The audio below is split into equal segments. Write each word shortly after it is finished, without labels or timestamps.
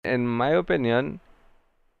in my opinion,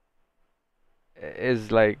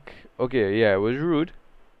 is like, okay, yeah, it was rude.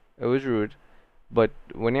 It was rude. But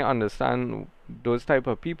when you understand those type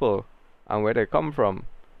of people and where they come from,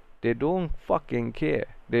 they don't fucking care.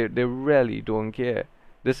 They really don't care.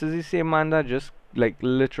 This is the same man that just like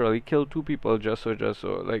literally killed two people just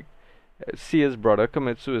so. Like, see his brother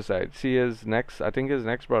commit suicide. See his next, I think his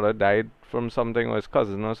next brother died from something, or his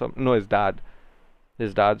cousin or something. No, his dad.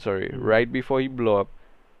 His dad, sorry. Mm. Right before he blew up,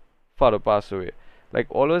 father passed away. Like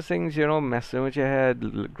all those things, messing with your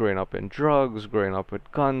head, growing up in drugs, growing up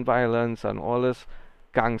with gun violence, and all this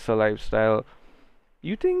gangster lifestyle.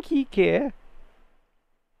 You think he care?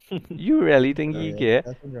 You really think he Yeah, care?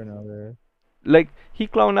 that's in general, yeah. Like, he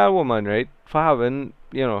clowned that woman, right, for having,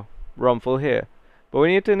 rumpled hair. But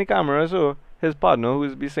when you turn the camera, so his partner,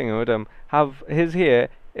 who's be singing with him, have his hair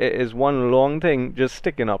is one long thing just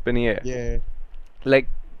sticking up in the air. Yeah. Like,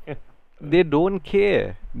 they don't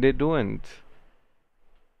care. They don't.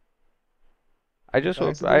 I just I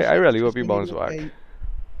hope, accidentally I showed, really hope he when he bounce was back. like,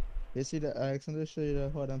 you see that I accidentally show you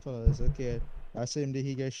the how them fellas, okay. That same day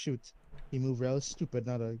he get shoot. He move real stupid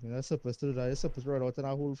now. You're not supposed to do that. You're supposed to run out in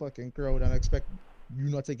a whole fucking crowd and expect you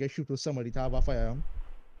not to get shoot with somebody to have a firearm.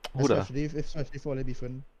 Who da? Especially if all they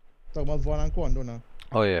beefing. Talking about Von and Kwando now.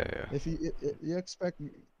 Oh, yeah, yeah. If you expect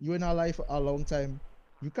you in our life a long time,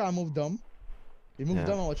 you can't move dumb. You move Yeah.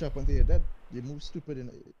 dumb and watch up until you're dead. You move stupid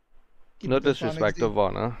and keep No it in for next disrespect to day.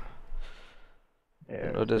 Von, huh?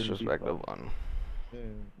 Yeah, No it's really disrespect to deep. Von.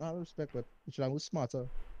 Yeah, not respect, but you should have moved smarter.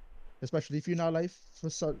 Especially if you're in our life for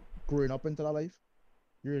growing up into our life,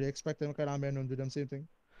 you really expect them kind of men to do them same thing.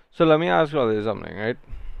 So let me ask you all something, right?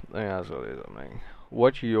 Let me ask you all something.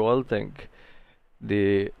 What you all think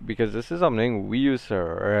because this is something we used to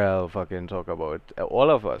real fucking talk about, all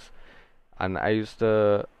of us. And I used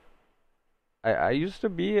to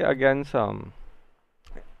be against,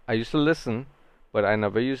 I used to listen, but I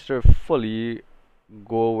never used to fully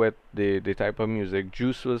go with the type of music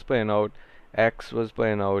Juice was playing out, X was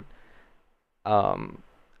playing out. Um,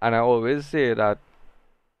 and I always say that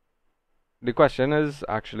the question is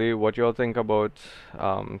actually what you all think about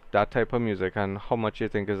that type of music and how much you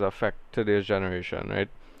think is affect today's generation, right?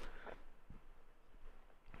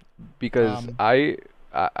 Because Um, I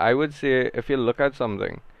would say if you look at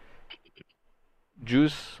something,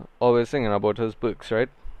 Juice always singing about his books, right?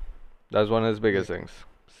 That's one of his yeah, biggest things.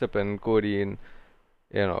 Sipping codeine,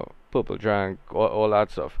 purple drank, all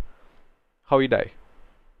that stuff. How he die,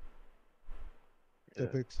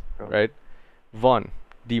 Yeah. topics. Sure. right? Von,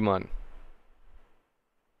 demon,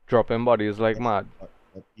 dropping bodies like Got shot, mad, but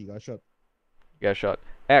he got shot. get shot.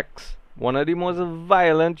 X, one of the most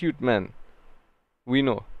violent youth men we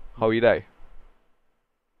know. How he die.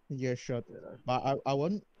 He get shot. Yeah. But I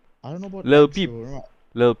wouldn't. I don't know about Lil X Peep, though. Remember,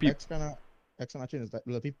 Lil Peep. X kind of changes that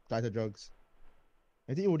little people died of drugs.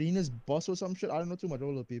 I think Odin is boss or some shit. I don't know too much about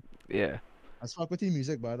little people. Yeah. I fuck with his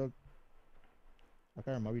music, but I can't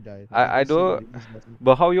remember he died. I think I he's don't. he's boss.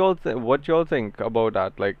 But what y'all think about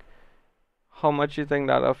that? Like, how much you think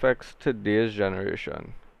that affects today's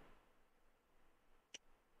generation?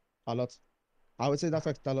 A lot. I would say that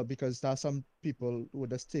affects a lot because there are some people who would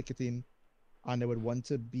just take it in and they would want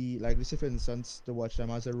to be like this, for instance, to watch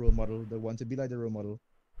them as a role model. They want to be like the role model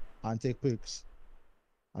and take perks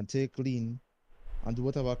and take lean and do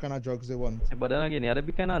whatever kind of drugs they want. But then again, you had to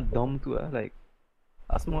be kind of dumb too. Like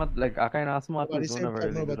a smart, like a kind of smart But at the person would same never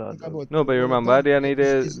time, really no, do but that think though. about No, but you well, remember at dumb the end of the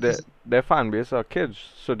day, is their fan base are kids,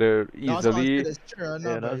 so they're now someone said easily. it's true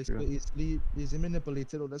now, Yeah, but that's true. it's easily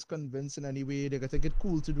manipulated or just convinced in any way they gotta get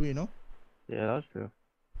cool to do, you know? Yeah, that's true.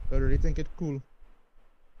 They really think it cool.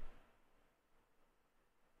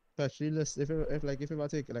 Especially if I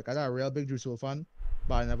take like I got a real big Juice WRLD fan,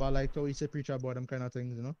 but I never liked how he say preach about them kind of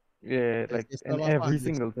things, you know? Yeah, like It's in still a fan every base.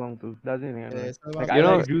 single song too. That's the thing Yeah, anyway. it's still a Like fan I You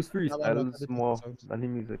know, like base. Juice Never got to freestyles the different more songs. than the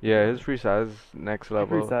music. yeah, his freestyle is next He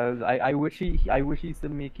level. freestyles. I wish he used to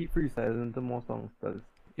make he freestyles into more songs. Cause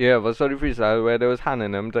Yeah, but sorry freestyle where they was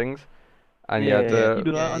handing him things, and he had yeah, he to.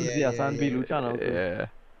 do that Yeah, on yeah, the yeah, San yeah. Velu channel too. Yeah,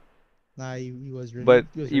 Nah, but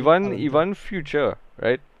he was really even talented. even Future,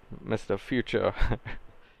 right, Mr. Future,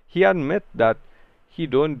 he admit that he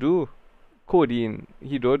don't do codeine,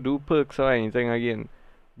 he don't do perks or anything again,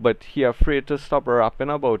 but he afraid to stop rapping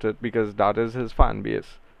about it because that is his fan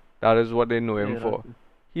base. That is what they know him Yeah, that's for. true.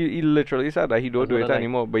 He literally said that he don't That's do what I it like.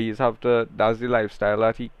 anymore, but he's have to. That's the lifestyle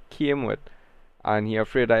that he came with, and he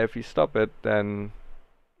afraid that if he stop it, then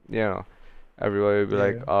you know everybody will be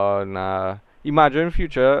like, Yeah. oh nah. Imagine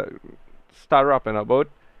Future start rapping about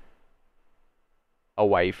a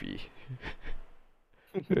wifey.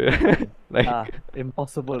 Mm. Ah, Like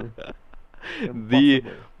impossible, the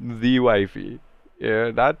impossible. the wifey.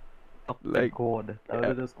 Yeah, that The like god. That's what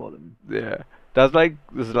yeah, they just call him. yeah. That's like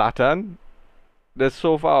Zlatan. That's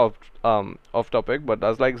so far off topic, but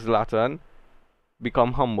that's like Zlatan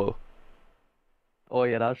become humble. Oh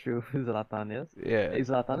yeah, that's true. Zlatan, yes. Yeah, Is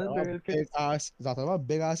Zlatan is very Big kids? ass, that have a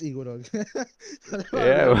big ass ego, dog. That have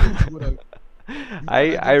a real yeah. big ego, dog. You I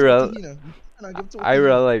cannot I give 20, real you know. You cannot give I 20, you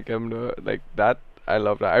really know. like him though. Like that, I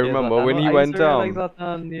love that. I Yeah, remember Zlatan. when No, he I used to went really like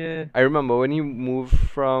Zlatan, yeah. I remember when he moved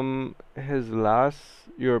from his last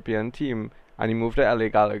European team and he moved to LA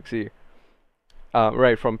Galaxy.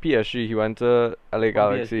 Right, from PSG he went to LA From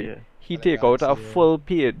PSG, Galaxy. yeah. He And the take out a Galaxy, yeah. full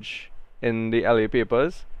page in the LA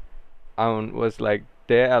papers and was like,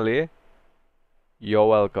 "Dear LA, you're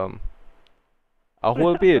welcome." A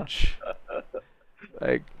whole page.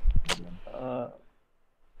 Like, Uh,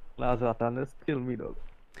 nah, Zlatan is kill me, dog.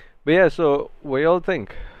 but yeah. So what y'all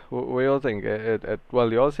think? What y'all think?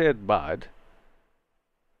 Well, y'all say it bad,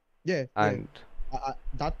 Yeah, yeah. and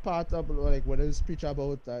That part of like what is preach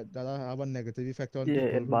about that have a negative effect on Yeah,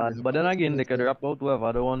 people it who live in bad. the But then poverty. again, they It's can like, rap out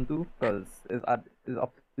whoever they want to, cause it's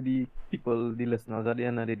up to the people, the listeners at the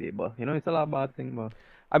end of the day. But you know, it's a lot bad thing, but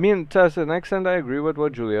I mean, to a certain extent, I agree with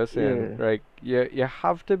what Julia's saying. yeah, Right? You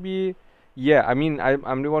have to be. Yeah, I mean,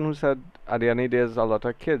 I'm the one who said at the end of the day, there's a lot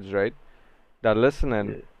of kids, right, that are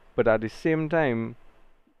listening, yeah, but at the same time,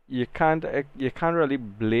 you can't really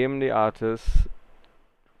blame the artists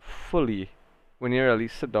fully when you really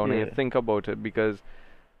sit down and you yeah, think about it, because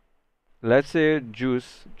let's say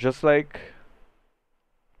Juice, just like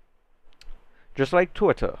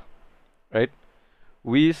Twitter, right?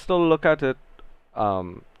 We still look at it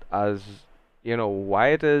as why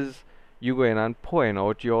it is you going and pouring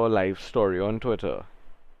out your life story on Twitter,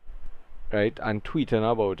 right, and tweeting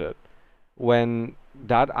about it, when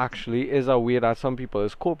that actually is a way that some people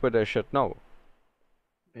is cope with their shit now.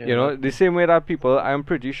 yeah. That's The true. same way that people, I'm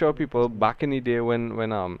pretty sure yeah, people back in the day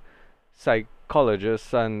when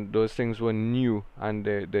psychologists and those things were new and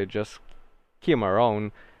they just came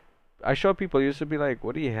around, I sure people used to be like,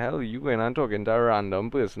 what the hell, you going and talking to a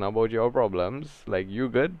random person about your problems? Like, you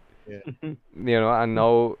good? yeah, And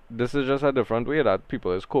now this is just a different way that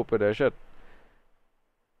people is cope with their shit.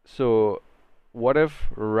 So, what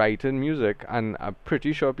if writing music, and I'm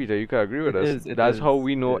pretty sure, Peter, you could agree with It us, is, it that's is, how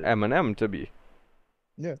we it know is. Eminem to be.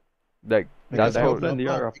 yeah. Like, Like that's Because I how have we how, grew up, plenty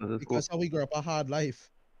of rappers in school. because how we grew up a hard life.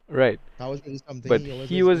 right. That was really something But he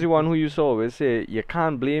always he was was the one into. who used to always say, you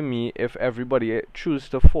can't blame me if everybody choose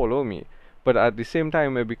to follow me. But at the same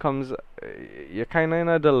time, it becomes, you're kind of in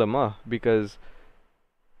a dilemma, because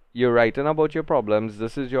you're writing about your problems.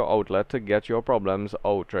 This is your outlet to get your problems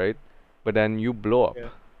out, right? But then you blow up. Yeah,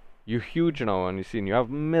 You're huge now on the scene. You have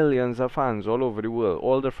millions of fans all over the world,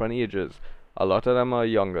 all different ages. A lot of them are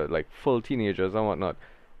younger, like full teenagers and whatnot,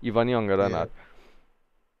 even younger than yeah. that.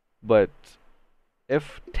 But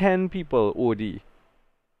if 10 people OD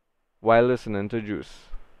while listening to Juice,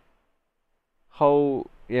 how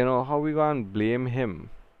we gonna blame him?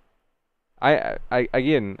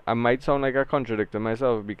 Again, I might sound like I contradicted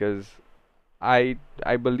myself, because I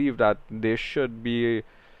believe that they should be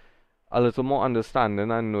a little more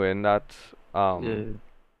understanding and knowing that um Yeah,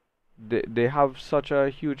 they have such a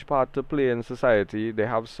huge part to play in society. They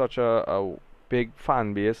have such a big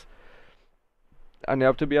fan base, and they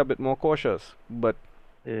have to be a bit more cautious. But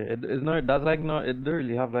yeah. It's not that's like not. It don't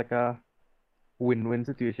really have like a win-win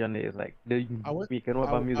situation. It's like they I would, making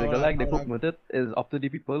I whatever would, I music would, they like. I They would, cope with it. Is up to the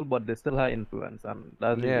people, but they still have influence, and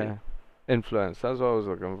that's the way. yeah, influence. That's what I was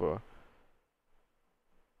looking for.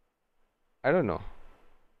 I don't know.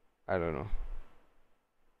 I don't know.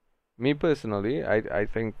 Me personally, I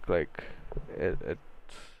think like it.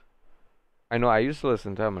 I know I used to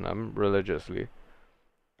listen to Eminem religiously.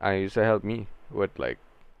 And it used to help me with like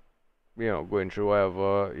going through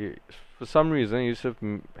whatever. For some reason, it used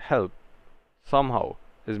to help somehow.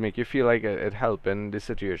 Is make you feel like it help in the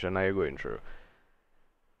situation that you're going through.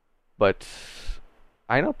 But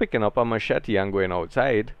I not picking up a machete and going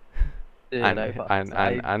outside Yeah, that and facts. and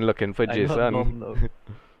and, and looking for I not Jason. dumb though.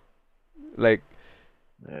 Like,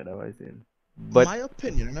 Yeah, that was it. but my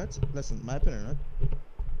opinion on it. Listen, my opinion on it.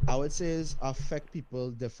 I would say is affect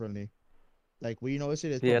people differently. Like we always say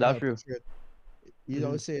this Yeah, probably that's help true. you. You Hmm.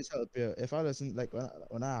 always say it's help you. If I listen, like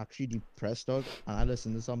when I actually depressed, dog, and I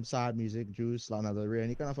listen to some sad music, Juice, Lana Del Rey,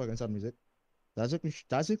 any kind of fucking sad music, that's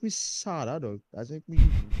make me sadder, dog. That's make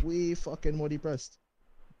me way fucking more depressed.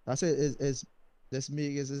 That's it. Is this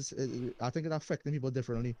me? I think it affecting people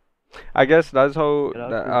differently. I guess that's how Yeah,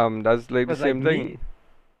 that's true. that's like the Cause like same thing. me,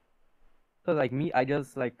 So like me, I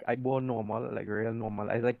just like I born normal, like real normal.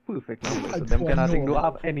 I like perfect number. I So them born kind of thing don't normal.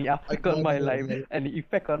 have any I effect on born my life, normal. any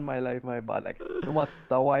effect on my life, my bad. Like no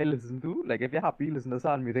matter what I listen to, like if you're happy, listen to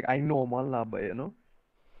sound music. I normal now, but you know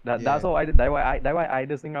that's Yeah. how I did. That's why I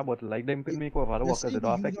just think about it. Like them could You, make whatever the you workers see it me,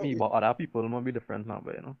 don't you affect know, me, but other people might be different now,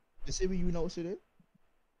 but you know. you see me, you know today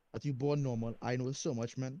that you born normal. I know so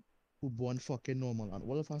much men who born fucking normal, and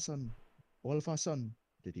all of our son,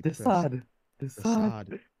 they're This depressed, sad. This they're sad.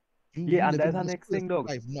 sad. You Yeah, and live that's in the this next thing, perfect dog.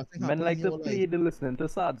 life, nothing Men happen in like to your life. play the listening to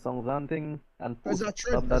sad songs and thing and It's post a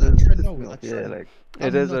stuff trend. that It's a is trend piss now. me It's a off. Yeah, trend. like I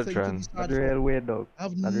have It is a nothing to be trend. not sad for. real weird, dog. I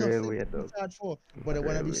have Not real nothing weird, to be dog. sad for. But I Not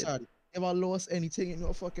want to real be weird. sad. Ever lost anything in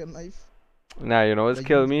your fucking life? Now you know what's Like you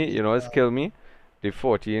kill need to me. be You know what's sad. kill me. The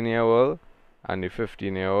 14-year-old and the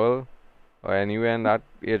 15-year-old, or anywhere in that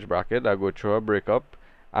age bracket that go through a breakup,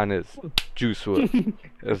 and it's juice world.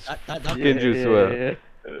 It's That Yeah, fucking cringe. juice yeah, world. yeah.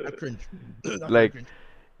 That cringe. That very Like cringe.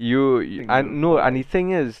 you Thing and good. no, But and the like,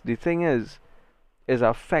 thing is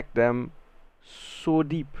affect them so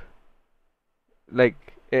deep.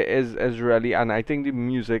 Like it is really, and I think the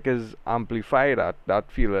music is amplify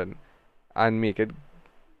that feeling and make it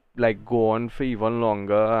like go on for even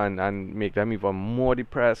longer and make them even more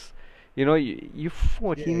depressed. You know, you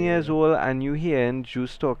Yeah, 14 yeah, years yeah. old and you hearing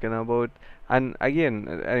Juice talking about, and again,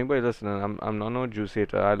 anybody listening, I'm not no Juice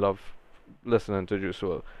hater. I love listening to Juice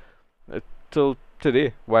WRLD. Till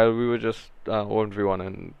today, while we were just on V1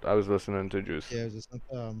 and I was listening to Juice. Yeah, it's just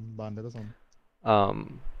not bandit or something.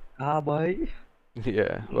 Um, boy.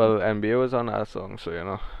 yeah, well, NBA was on that song, so you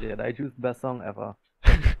know. Yeah, that choose best song ever.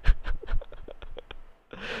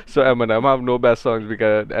 So Eminem have no best songs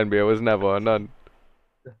because NBA was never on none.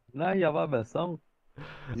 Nah, you have a best song.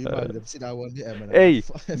 You Uh, man, them see that one, the Eminem. Hey,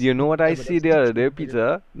 you know what I Eminem see the other day, featuring.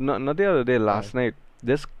 Peter? Not the other day, last night.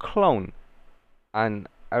 This clown, and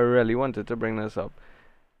I really wanted to bring this up.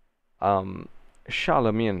 Um,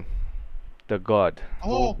 Charlemagne, the god.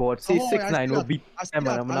 Oh Oh, God, say oh, six I see nine will that. beat I see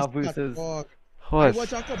that. Eminem in I our see that. verses. Oh, I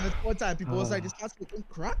watch Horse. our comments one time. People was like, this man smoking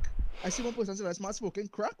crack. I see one person say this man smoking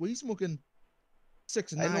crack. What he smoking?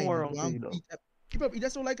 Six I know nine. where I'm One saying though. beat. Keep up. He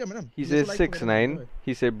just don't like Eminem. He He just says don't like six fucking Eminem. nine. Right?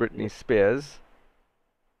 He said Yeah. Britney Spears.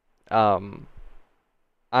 Um,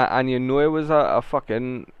 and you know it was a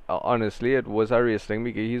fucking honestly it was a race thing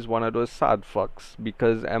because he's one of those sad fucks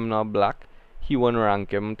because I'm not black. He won't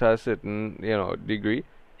rank him to a certain degree.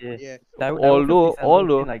 Yeah. Yeah. That was 50 Although Cent was saying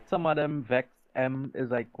although like some of them Vex M is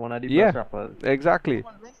like one of the yeah, best rappers. exactly.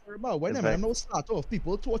 Remember when The Eminem Vex. no start off,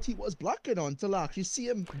 people thought he was black, until I actually see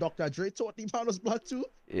him. Dr. Dre thought he man was black too.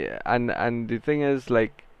 Yeah, and the thing is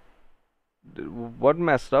like what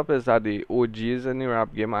messed up is that the OGs in the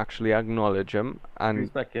rap game actually acknowledge him and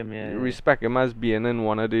Respect him, yeah. respect him as being in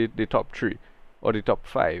one of the top three or the top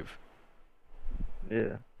five.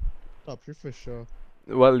 Yeah. Top three for sure.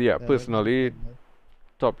 Well, yeah, Yeah, like personally,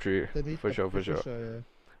 top three to me, for top sure, three for sure. Yeah.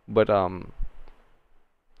 But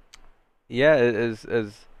yeah,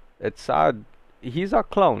 it's sad. He's a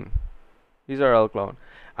clown. He's a real clown.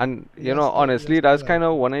 And He honestly, just that's like kind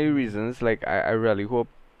of one of the reasons. Like, I really hope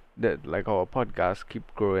that like our podcast keep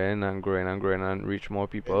growing and growing and growing and reach more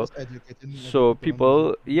people. just educating So people on music.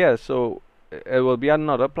 people, yeah, so it will be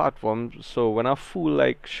another platform. So when a fool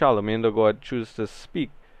like Charlemagne the God choose to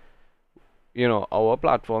speak, our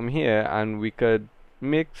platform here, and we could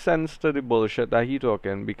make sense to the bullshit that he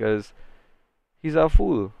talking because he's a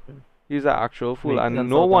fool. He's an actual fool, Make and sense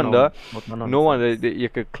no out of wonder, out of no wonder nonsense. you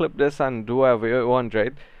could clip this and do whatever you want,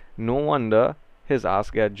 right? No wonder his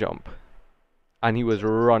ass get jumped, and he was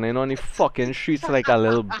running on the fucking streets like a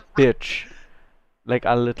little bitch, like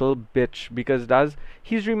a little bitch, because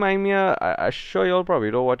he's remind me. I'm sure you'll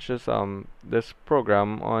probably don't watch this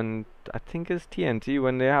program on I think it's TNT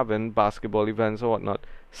when they're having basketball events or whatnot.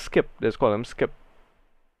 Skip, they call him Skip.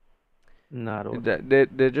 Nah, don't.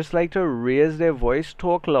 They just like to raise their voice,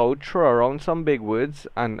 talk loud, throw around some big words,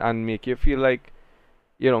 and make you feel like,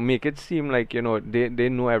 make it seem like, they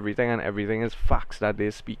know everything and everything is facts that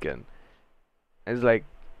they're speaking. It's like,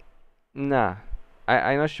 nah,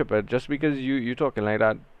 I not stupid. Just because you talking like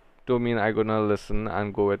that, don't mean I gonna listen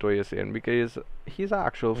and go with what you're saying because he's an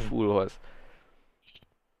actual Mm. fool, horse.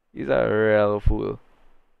 He's a real fool.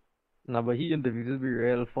 Nah, but he interviews be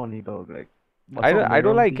real funny, dog. Like, but I somewhere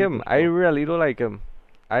don't around like thing him. for I sure. really don't like him.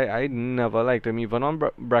 I never liked him, even on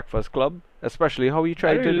Breakfast Club, especially how he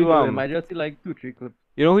I tried don't to really do know him. I just see like 2, 3 clips.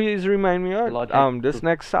 You know who he's remind me of? Logic. This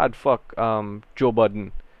next sad fuck, Joe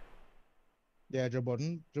Budden. Yeah, Joe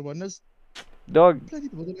Budden. Joe Budden is Dog, plenty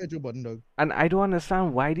people don't like Joe Budden, dog. and I don't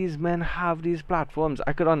understand why these men have these platforms.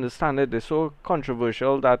 I could understand it. They're so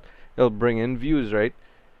controversial that it'll bring in views, right?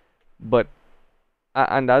 But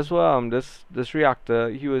And that's what this reactor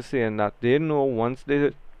he was saying that they know once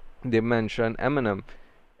they mention Eminem,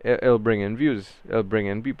 it'll bring in views, it'll bring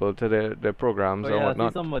in people to their programs But and yeah, I see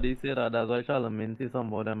whatnot. somebody say that. That's why Charlemagne say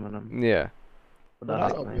something about them and Yeah, for But that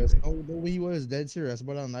that's hotline obvious. thing. No, no way he was dead serious,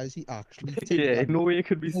 but unless he actually think Yeah, that. no way it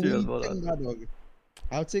could be No way serious he about think that. that, dog.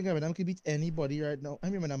 I think Eminem could beat anybody right now. I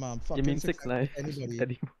mean, Eminem, You fucking mean 6 6 9 anybody.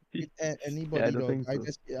 anybody? Beat Yeah, I anybody, don't dog. think so.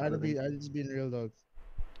 I don't think I so. just being real, dog.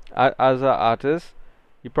 as an artist,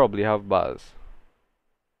 he probably have bars.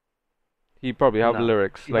 He probably have Nah,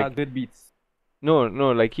 lyrics. he had Like good beats. no,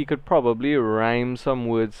 like he could probably rhyme some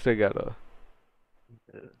words together.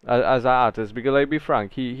 Yeah, As an artist, because like be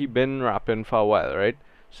frank, he been rapping for a while, right?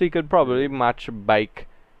 So he could probably yeah. match bike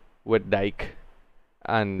with dyke,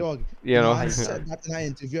 and Dog, you the know, man I said can. that in an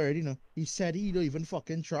interview already, you know. He said he don't even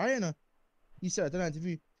fucking try, you know. He said it in an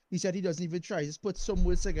interview. He said he doesn't even try. He just put some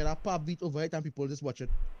words together, pop beat over it, and people just watch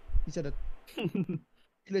it. He said that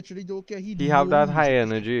he literally don't care. He he have know he that high music is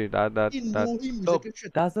shit. energy. That He that. know he music Dog, is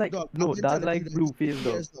shit. that's like Dog, I've no, been that's telling you like this for Blueface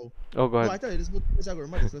though. 2 years now. Oh, go No, ahead. I tell you this for 2 years ago.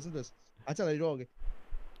 Remember this, listen to this. I tell you, dog,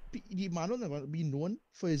 the man don't never be known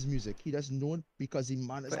for his music. He just known because the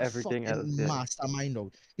man is For a everything else, fucking yeah. mastermind,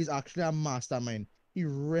 dog. He's actually a mastermind. He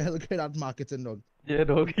real good at marketing, dog. Yeah,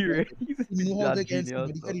 dog, He he real really good. He he's know how to that get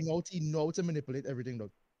genius, somebody, dog. he know how to manipulate everything,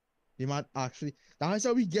 dog. The man actually, that's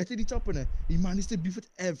how we get to the top, innit? He managed to beef with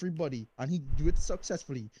everybody, and he do it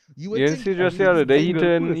successfully. You would You think see, just the Every other day, single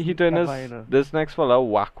he person turned ever, you know. this next fella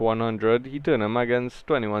whack 100. He turned him against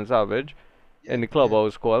 21 Savage yeah, in the yeah,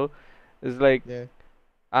 clubhouse call. It's like yeah.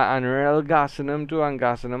 and real gassing him too, and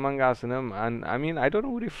gassing him and gassing him. And I mean, I don't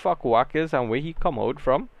know who the fuck Wack is and where he come out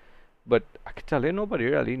from, but I can tell you nobody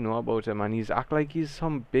really know about him, and he's act like he's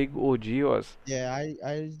some big OG was. Yeah,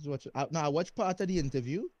 I just watch. Now I watched part of the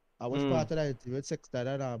interview. I watched Mm. part of that interview. It's six that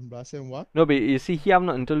saying what? No, but you see, he have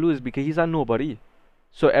nothing to lose because he's a nobody.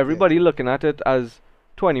 So Yeah, everybody true. looking at it as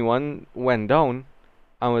 21 went down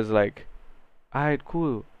and was like, alright,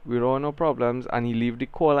 cool, we don't have no problems, and he leave the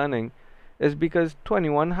call ending. Is because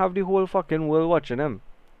 21 have the whole fucking world watching him.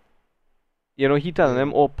 You know, he telling Yeah,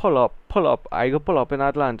 them, oh, pull up, I go pull up in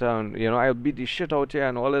Atlanta, and you know, I'll beat the shit out here,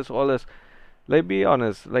 and all this, all this. Like, be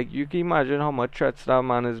honest, like, you can imagine how much threats that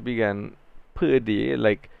man is being per day,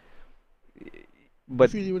 like, you but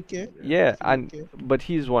feel you would care? Yeah. You yeah, feel you would and care? but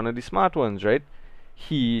he's one of the smart ones, right?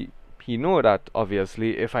 He he know that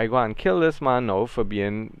obviously if I go and kill this man now for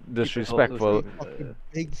being Keep it out disrespectful, social Fucking media.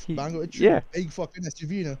 big he bang with yeah, true big fucking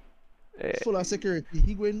SUV, you know, eh, full of security.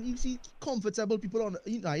 He going, you see, comfortable people on.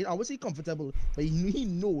 I would say comfortable, but he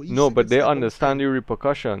know he no, sick but and they step outside. understand the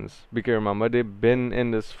repercussions because remember they've been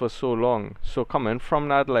in this for so long. So coming from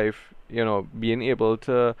that life, you know, being able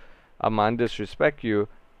to a man disrespect you,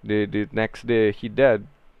 the next day he dead.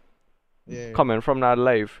 Yeah, Coming from that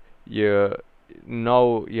life, you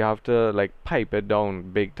now you have to like pipe it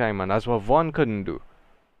down big time, and that's what Vaughn couldn't do.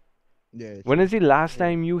 yeah, When true. is the last Yeah.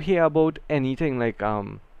 time you hear about anything like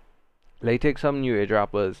take some new age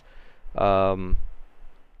rappers, um,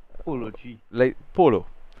 Polo G. like Polo.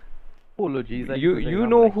 Polo G is like You perfect you example.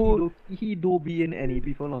 know Like who? he do be in any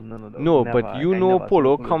before London, dog. No, Never. but Like, you I know never seen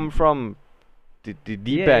Polo Polo G come beef. from the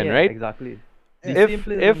deep Yeah, end, yeah, right? exactly. Yeah. The same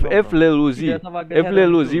place him come If from. Lil He Uzi just have a good if head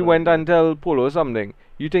Lil on his Uzi shoulders, went yeah. and tell Polo something,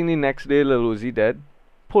 you think the next day Lil Uzi dead?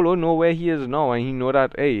 Polo know where he is now, and he know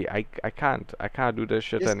that hey, I can't do this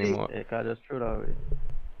shit You see, anymore. Yeah, can't just throw that away.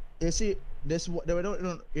 you see, this what they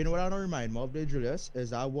don't, you know what I don't remind me of the Julius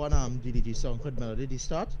is that one DDG song called Melody. Did he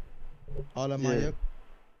start? All of my Yeah.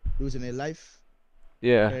 losing their life.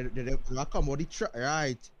 Yeah, They come out the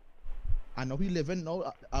right. I know he living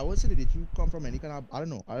now. I would say that you come from any kind of I don't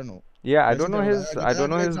know. yeah. But it's in general, I that's a don't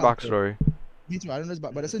know good his example. backstory. Me too. I don't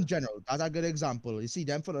know, but it's in general. That's a good example. You see,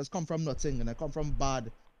 them fellas come from nothing and they come from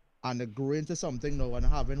bad, and they grow into something now and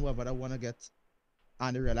having whatever they want to get,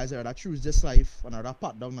 and they realize they rather choose this life and rather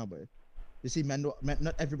pat down now, boy. You see,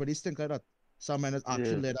 not everybody's think like that. Some men is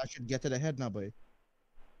actually Yeah. let that should get to the head now, boy.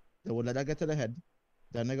 They would let that get to the head.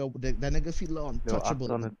 Then nigga feel They'll act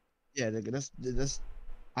untouchable. on it. Yeah, they just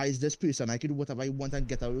I is this person. I can do whatever I want and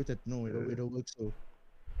get away with it. No, it don't work so.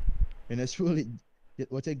 And it's really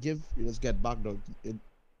what you give, you just get back, dog. It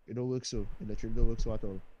don't work so. It literally don't work so at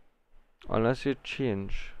all. Unless you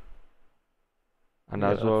change, and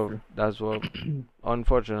Yeah, that's true. that's what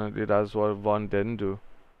unfortunately that's what Von didn't do.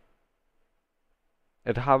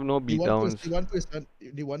 It have no beatdowns.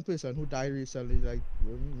 The one person who died recently, like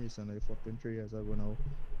recently, fucking 3 years ago now,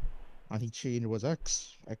 and he changed was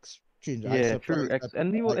X change. I Yeah, true. surprised that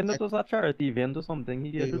And it was a charity event or something.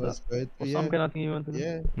 He he did that. was good. Or some kind of thing he went to do.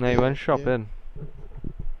 Yeah, Now he went shopping.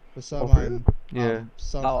 for some Oh, for real? Yeah.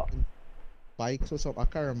 some Oh, bikes or something. I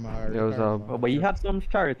can't remember. There I was can't a remember. Oh, but he had some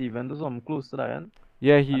charity event or something close to that, and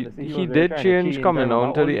yeah. and He they say he he was really did trying to change change. I coming remember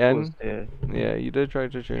on to all the the end. posts there. Yeah, he did try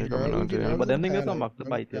to change coming on to the Yeah, end. but General them niggas entire come life. back to General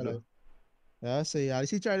bite you entire though. life. Yeah, I say, at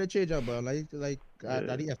least he tried to change up, but Yeah,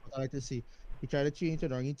 that the effort I like to see. He tried to change it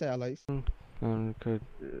during entire life. Okay,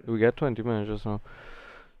 yeah. we get 20 minutes just now.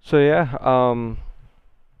 So yeah,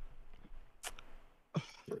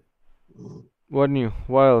 what new?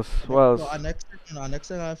 What else? What So else? our next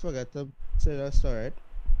thing I forget to say that story, right?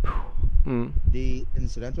 Mm. The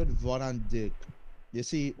incident with Von and Dick. You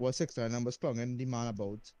see, what 69 was clowning the man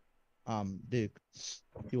about Dick.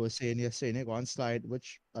 He was saying he go on slide,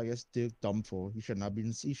 which I guess Dick dumb for. He shouldn't have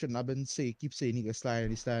been keep saying he can slide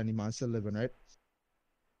and the man still living, right?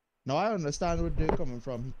 Now I understand where Dick coming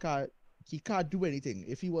from. He can't do anything.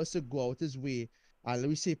 If he was to go out his way and let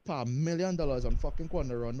me say pay $1 million on fucking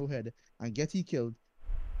corner on no head and get he killed,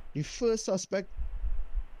 the first suspect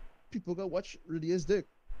people go watch really is Dick.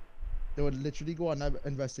 They would literally go on that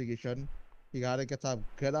investigation. He gotta get a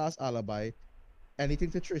good ass alibi,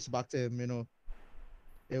 anything to trace back to him.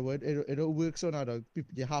 It'll work so now the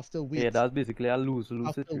people you have to Yeah, wait. that's basically a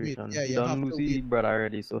lose-lose Have to wait. situation. Yeah, He you have done lose to his wait. brother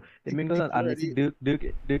already, so it makes sense. And you see, Already.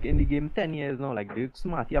 Dirk in the game 10 years now. Like Dirk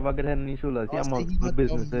smart. He have a good head on his shoulders. He I have say he multiple not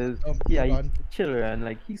dumb, he not businesses. dumb, he Yeah, he gone. children.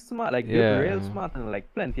 Like he's smart. Like Dirk real Yeah, smart and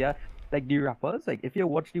like plenty. Yeah, like the rappers. Like if you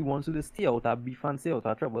watch the ones who just stay out of beef and stay out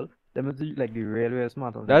of trouble, them is like the real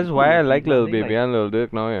smart ones. Like the that's why I like POCs and Lil thing. Baby Like and Lil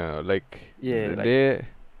Durk now. Yeah, like yeah, like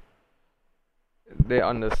they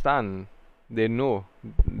understand, they know,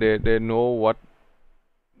 they know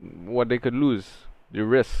what they could lose, the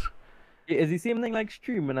risk. it's the same thing like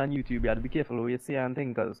streaming on YouTube. You have to be careful what you say and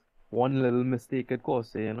thing, cause one little mistake could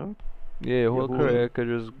cost you. You know, Yeah, your your whole whole career could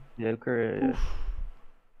just yeah career. Yeah. poof.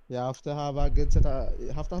 You have to have a good set of,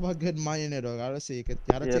 you have to have a good mind in it, dog. I gotta say, you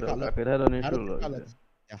gotta Yeah, take a dog, I lot. could head on You your gotta take a shoulders. lot. Yeah.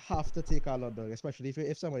 You have to take a lot, dog. Especially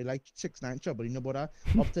if somebody like 6ix9ine trouble, about that.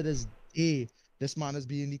 Up to this day, this man is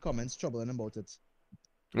being in the comments troubling about it.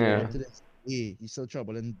 Yeah, Up Yeah. to this day, he's still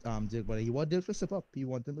troubling Dick, but he want Dick to step up. He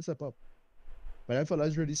want him to step up. But that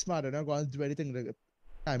fella's really smart. They're not going to do anything. Like,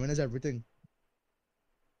 timing is everything.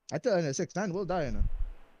 I tell you, 6ix9ine will die,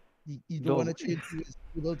 He don't want to Dog, change.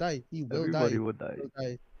 He will die. He will everybody die. would He die. will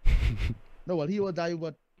die. No, well, he will die,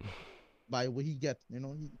 but by what he get,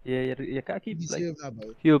 Yeah, you can't he keep like deserve that,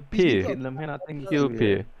 boy. he'll He's been pay, talking kicking them kind of things like he'll too. Yeah.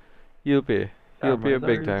 pay, he'll pay, Yeah, he'll man, pay it's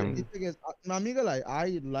a big real the time. thing. thing is, amiga, like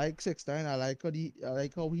I like 6ix9ine. I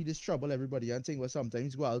like how he just trouble everybody and think, well,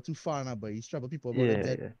 sometimes go out too far now, but he's trouble people about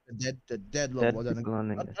Yeah, yeah. the dead loved Dead ones, and people on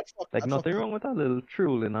that, there. that fuck Like that fucked nothing up. wrong with a little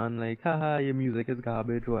trolling and like, haha, your music is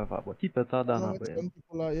garbage, whatever. But keep it all I down, know it's boy. some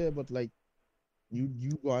people out here, but like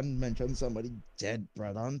you go and mention somebody dead,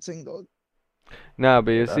 brother, and thing, dog. Nah,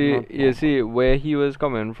 but Yeah, you that's see, not normal. where he was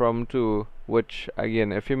coming from too, which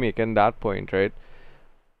again, if you're making that point, right?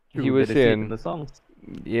 He True, was did they say it in saying, the songs?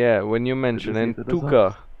 yeah, when you're Did they say mentioning it in the songs?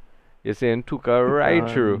 Tuka, you're saying Tuka right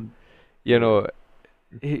through. And You yeah, know,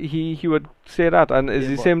 he would say that, and it's yeah,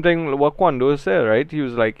 the but same thing what Quando said, right? He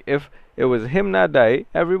was like, if it was him that died,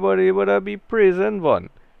 everybody would have be praising Von.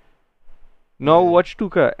 Now Yeah, watch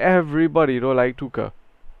Tuka, everybody don't like Tuka.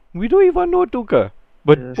 We don't even know Tuka,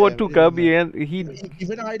 but yeah, for yeah, we Tuka even know. being he,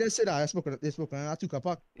 Even I just said that I spoke on that Tuka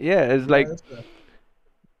Park. yeah, it's Even I like just said that.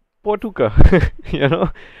 poor Tuka, you know.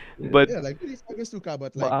 yeah. But Yeah, like really fuck is Tuka,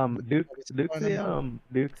 but But like Duke, we on him now.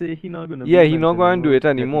 Duke say he not gonna yeah, be he not going mentioning to do no it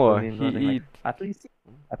dead people anymore. names or anything. Like He at least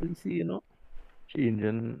he,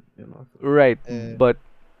 changing, so right, Uh, but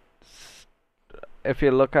s- if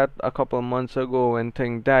you look at a couple months ago when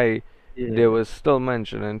Ting died, they yeah, was still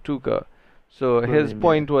mentioning Tuka. So well, his yeah,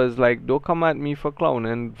 point was like, don't come at me for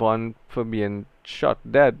clowning Von for being shot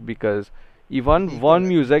dead because even he could Von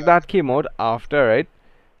have music that came out after, right?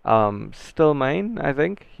 Still Mine, I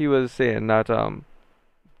think he was saying that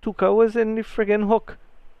Tuka was in the friggin' hook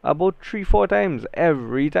about 3-4 times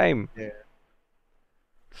every time. yeah.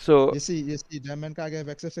 So You see, them men can't get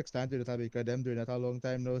vexed if 6 times do that because them doing that a long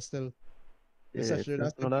time now still. It's yeah, such it's a just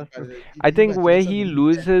that's the not thing, that true. I you think mentioning where he somebody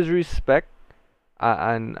lose dead. his respect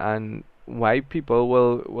and why people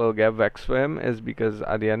will get vexed for him is because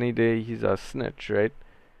at the end of the day he's a snitch, right?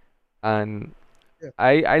 And Yeah.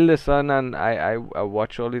 I listen and I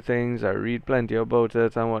watch all the things, I read plenty about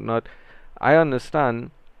it and whatnot. I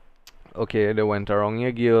understand, okay, they went around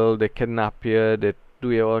your girl, they kidnap you, they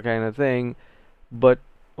do you all kind of thing, but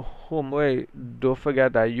homeboy, don't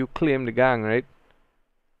forget that you claim the gang, right?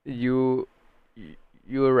 You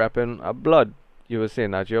you were repping a blood. You were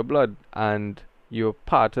saying that you're blood and you're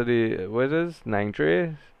part of the what is this? Nine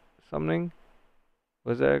Trey something?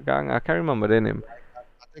 Was that a gang? I can't remember the name.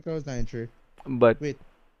 I think I was 9-3. But Wait,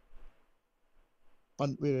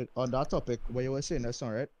 on that topic, where you were saying that's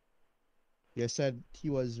all right. You said he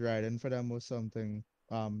was riding for them or something.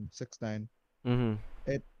 6ix9ine. Mhm.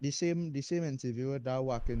 The same interview, that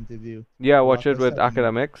Wack interview. Yeah, watch Wack it was with telling him,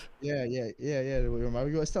 academics. yeah. Remember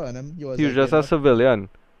you was telling him, he was He was like, you're just a not, civilian,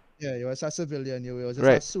 yeah, you was a civilian, you was just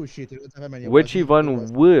right? associated with them, and you Which wasn't even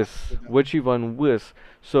even interested in worse, with them. which even worse.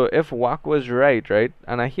 So if Wack was right,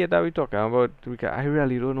 and I hear that we talking about, I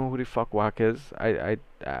really don't know who the fuck Wack is. I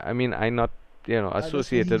mean, I'm not, That's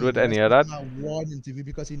just who he associated knew. with He any just of gave that. him a one interview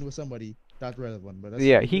because he knew somebody that relevant, but that's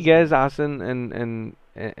Yeah, he he just gave gets him. asked in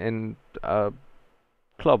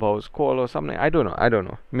clubhouse call or something. I don't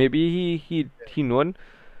know. Maybe he known,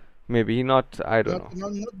 maybe he not. I don't know.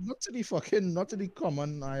 Not to the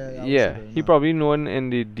common, I would say Yeah, though, he no. probably known in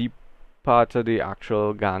the deep parts of the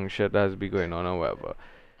actual gang shit that's be Yeah, going on or whatever.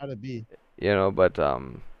 gotta be. But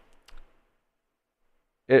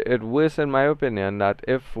it was in my opinion that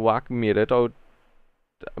if Wack made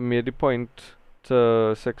the point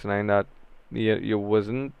to 6ix9ine that you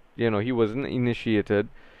wasn't, he wasn't initiated.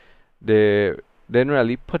 They didn't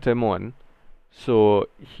really put him on, so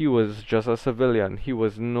he was just a civilian. He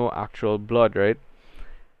was no actual blood, right?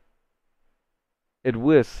 It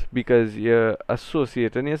was because you're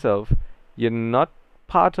associating yourself. You're not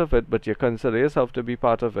part of it, but you consider yourself to be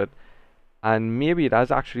part of it. And maybe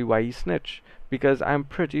that's actually why he snitched. Because I'm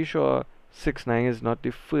pretty sure 6ix9ine is not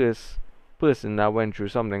the first person that went through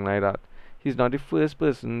something like that. He's not the first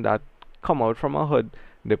person that come out from a hood.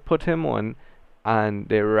 They put him on and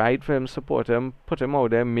they ride for him, support him, put him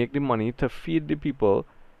out there, make the money to feed the people,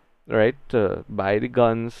 right? To buy the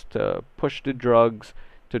guns, to push the drugs,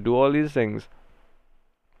 to do all these things.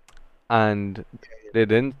 And they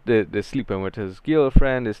didn't they're sleeping with his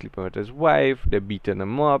girlfriend, they're sleeping with his wife, they're beating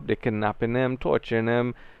him up, they're kidnapping him, torturing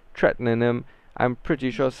him, threatening him. I'm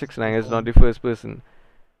pretty sure 6ix9ine is not the first person.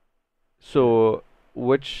 Yeah. So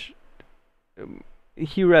which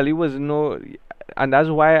he really was no, and that's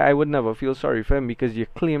why I would never feel sorry for him, because you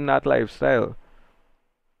claim that lifestyle.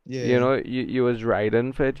 Yeah. You was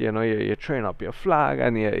riding for it, you're throwing up your flag,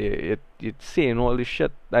 and you're saying all this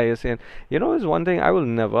shit that you're saying. It's one thing I will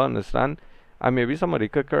never understand, and maybe somebody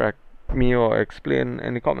could correct me or explain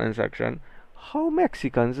in the comment section, how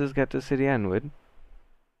Mexicans just get to say the N-word.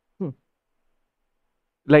 Hmm.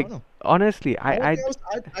 I Like, don't know. honestly,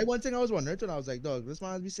 One thing I was wondering too, and I was like, dog, this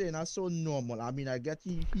man be saying that's so normal. I mean, I get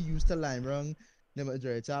he used to lime wrong the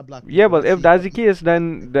majority of black yeah, people but that if see that's but the he case,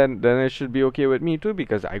 then it should be okay with me too,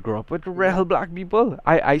 because I grew up with yeah. real black people.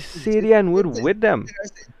 I say the N-word Same thing. with them.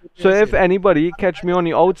 Same thing So I if said. anybody I mean, catch me on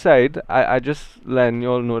the outside, I just letting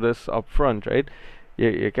you all know this up front, right?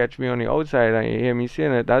 You catch me on the outside and you hear me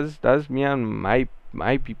saying it, that's me and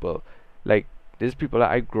my people. Like, these people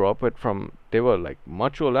that I grew up with, from they were like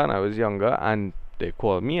much older and I was younger, and they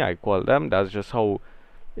call me, I call them. That's just how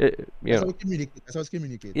it, you that's how we know. communicate. That's how we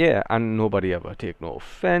communicate. Yeah, and nobody ever take no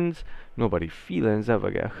offense. Nobody feelings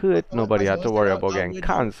ever get hurt. Nobody As I had to always say, worry that, about that getting word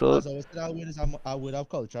now, cancelled. as I always say, that word is a word of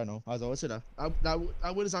culture now. As I always say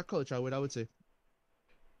that word is a culture word, I would say.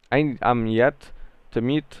 I'm yet to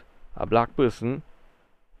meet a black person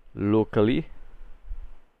locally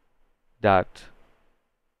that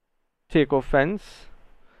take offense,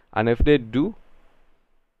 and if they do,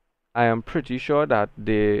 I am pretty sure that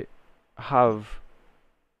have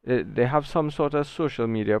they have some sort of social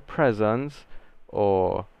media presence,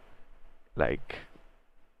 or like,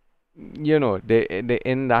 they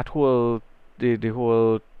in that whole the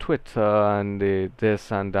whole Twitter and the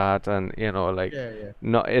this and that, and like, Yeah, yeah.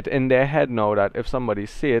 no, it in their head now that if somebody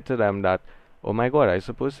say it to them that, oh my god, I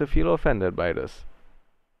supposed to feel offended by this,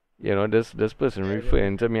 this person Yeah,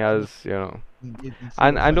 referring to me I know. as, You feel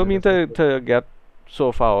and I don't offended mean if they to get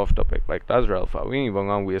so far off topic. Like, that's real far. We ain't even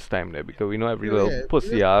gonna waste time there, because we know every yeah, little yeah.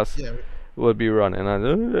 pussy ass Yeah, will be running and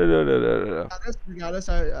regardless,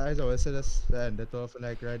 I always say this and the top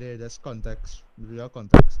like right there, there's context, real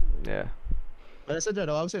context. yeah. But I said that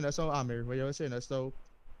I was saying that's how Amir, where you were saying that's so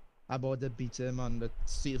about the beat him and the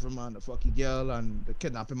steal from and the fucking girl and the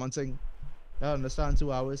kidnap him and thing. I understand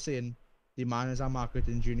too. I was saying the man is a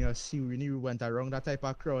marketing genius. He really went around that type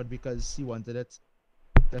of crowd because he wanted it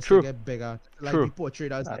just to True, get bigger, like be true.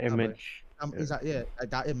 portrayed as That that number. image. Yeah. Is that yeah, like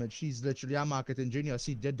that image? He's literally a marketing genius.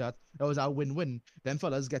 He did that. That was a win-win. Them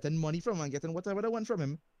fellas getting money from him and getting whatever they want from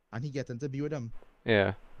him, and he getting to be with them.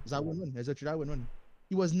 Yeah. It's a win-win. It's literally a win-win.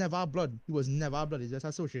 He was never a blood. He was never a blood. He's just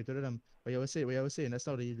associated with them. But you were saying that's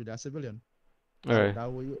how they do that civilian. Alright.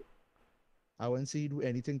 That way, I wouldn't see he do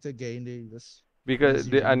anything to gain. They just Because misusing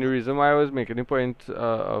the him. reason why I was making the point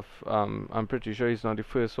of, I'm pretty sure he's not the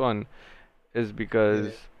first one, is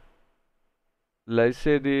Yeah, because, let's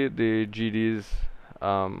say the GDs,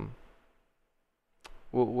 um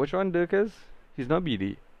Which one Dirk is? He's not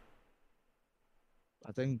BD.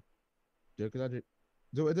 I think Dirk is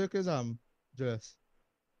Dirk is Julius.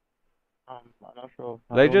 I'm not sure.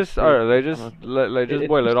 I Let's don't just play. alright. Let's I'm just not sure. let's just It's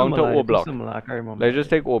boil too it down to similar. O It's too Block. similar. I can't remember. Let's just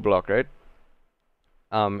take O Block, right?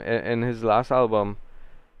 In his last album,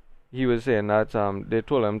 he was saying that they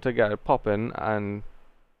told him to get it popping and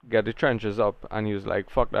get the trenches up, and he was like,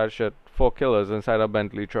 "Fuck that shit." 4 killers inside a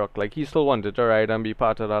Bentley truck. Like he still wanted to ride and be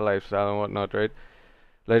part of that lifestyle and whatnot, right?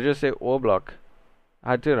 Let's just say O Block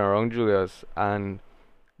had turn around Julius and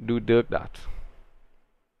do Dirk that.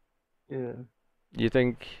 Yeah. You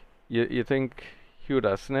think you think he would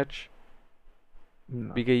have snitch?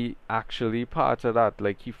 No. Because he actually part of that,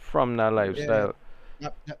 like he from that lifestyle.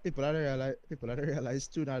 People that realize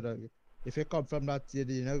too now that if you come from that, you're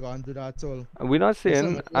not going to do that at all. And we're not There's so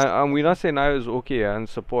saying, much and we're not saying I was okay and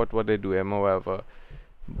support what they do or whatever.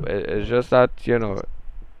 It's just that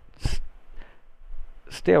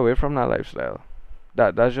stay away from that lifestyle.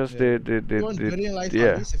 That's just Yeah. If you want good the in life, yeah.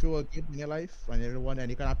 at least if you want good in your life and you don't want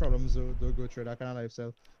any kind of problems, don't go through that kind of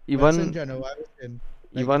lifestyle. But that's in Even general, I was saying,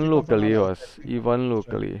 like, if even you come from locally, that us lifestyle, even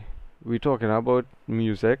sure. locally, we talking about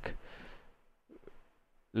music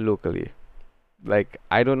locally. Like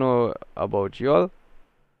I don't know about y'all,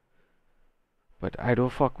 but I don't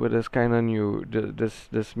fuck with this kind of new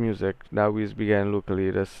this music that we began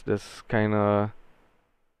locally. This kind of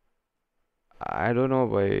I don't know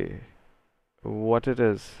by what it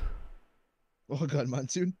is. Oh God, man,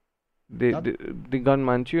 tune. The That- the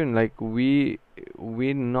gunman tune, like we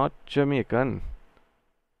not Jamaican.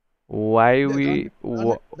 Why Yeah, we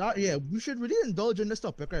yeah, we should really indulge in this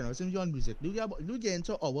topic right now. Since you're on music, do get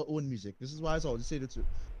into our own music. This is why I always say it too.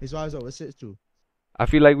 This is why I always say it too. I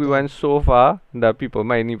feel like we Dog. went so far that people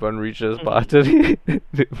might even reach this Mhm. part of the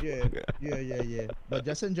Yeah. But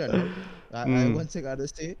just in general, I Mm. one thing I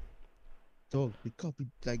just say, dog, we copy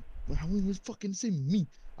like I won't even fucking say me.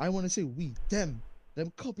 I want to say we, them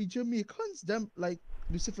copy Jamaicans, them like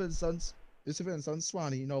Lucifer and Sons,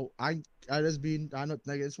 Swanee. You know, I just been I not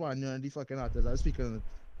against Swanee and the fucking artists. I was speaking.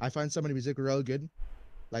 I find some of the music real good,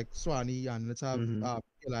 like Swanee, and let's have Mhm.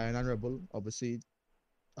 Lion and Rebel. Obviously,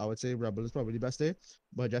 I would say Rebel is probably the best day,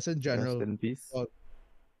 but just in Rest general, in peace. dog,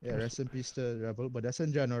 yeah, rest in peace to Rebel. But that's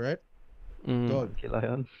in general, right? Mm. Dog, Monkey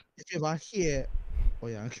Lion. if you ever hear, oh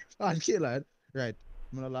yeah, I hear that, right?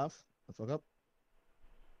 I'm gonna laugh, I fuck up.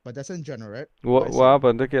 But that's in general, right? What I what say,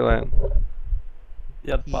 happened to Killian?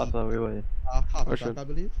 He had He- passed away. Way. Half Oh, attack, shit. I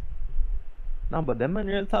believe. No, but them man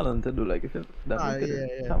real talented. Do like if you them Ah, could yeah,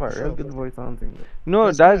 have a for real sure, good for voice and thing.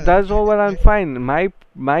 No, Yes, that's man. all well and fine.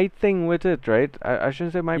 My thing with it, right? I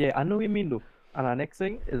shouldn't say my Yeah, I know what you mean though. And our next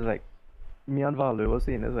thing is like me and Valo was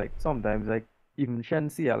saying is like sometimes like even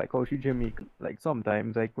Shensia, like how she Jamaican, like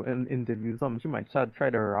sometimes like in interviews, she might try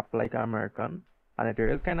to rap like an American, and it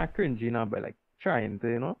real kind of cringy now, but like trying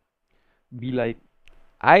to be like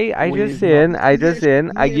I ways just not. saying I just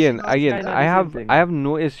saying Me and she again not Kinda I the same have thing. I have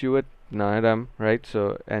no issue with none of them, right?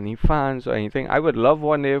 So any fans or anything, I would love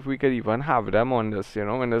one day if we could even have them on this,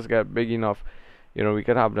 when this get big enough, we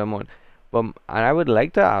could have them on. And I would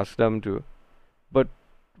like to ask them to, but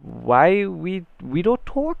why we don't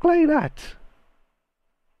talk like that?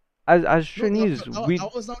 As No, Chinese, we I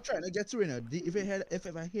was not trying to get to it.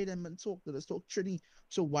 If I hear them and talk to the talk Trini,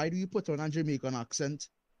 so why do you put on a Jamaican accent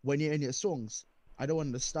when you're in your songs? I don't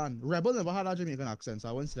understand. Rebel never had a Jamaican accent, so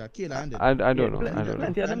I won't say that. Kayla did. I Yeah, don't know. I plenty, don't know.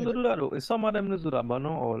 plenty of them do that though. Some of them do that, but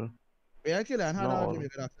not all. Yeah, Kayla had Not a all.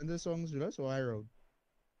 Jamaican accent in the songs, so I wrote.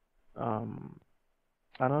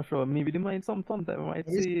 I'm not sure. Maybe they might sometimes I might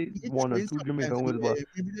Maybe say maybe one or train two sometimes Jamaican words, but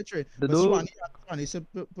maybe the train. the But do Swanee said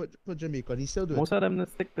put Jamaican, he still do it. most of them they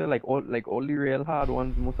stick to like all the real hard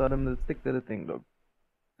ones. Most of them they stick to the thing, dog.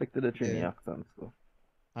 Stick to the Trini Yeah. accents. So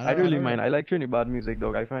I I know, really know, mind. I like Trinidad music,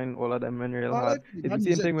 dog. I find all of them when real I hard. like It's the that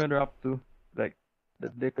same music thing when rap too. Like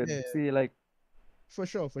they could Yeah. say like for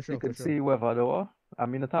sure, they could say whoever they were. I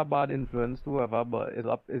mean, it's a bad influence to whoever, but it's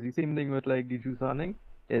the same thing with like the juice thing.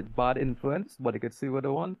 It's bad influence, but they could say what they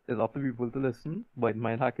want. It's up to people to listen, but it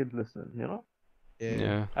might have kids listen. Yeah.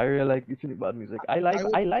 Yeah. I really like the Trinidad music. I like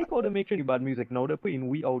would- I like how they make Trinidad music. Now they're putting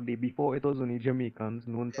we out there. Before it was only Jamaicans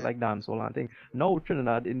known for like dancehall and thing. Now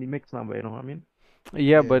Trinidad in the mix now, you know what I mean?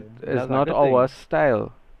 Yeah, but Yeah. it's That's a not good our thing.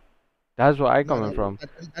 style. That's where I No, coming from.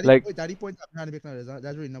 Daddy Like point up behind the big now,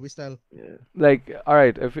 that's really now we style. Yeah. like all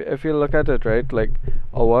right, if you look at it, right, like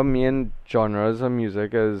our main genres of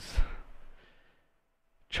music is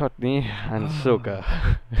chutney and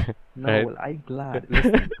soca. No, Right. well, I'm glad.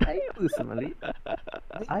 Listen,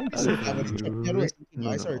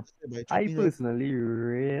 I personally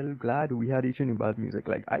real glad we had the Trinidad music.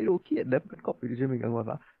 Like I don't care them could copy the Jamaican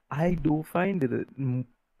whatever. I do find it.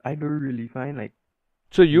 I don't really find like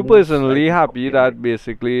So you most like personally the happy fucking like that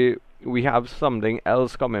basically we have something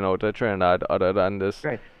else coming out of Trinidad other than this?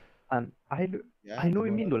 right. And Yeah, I know what you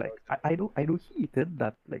about mean though. Like I do hate it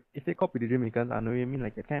that like if they copy the Jamaicans, I know what you mean.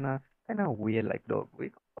 Like it kind of weird. Like dog, we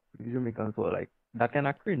copy the Jamaicans for like that kind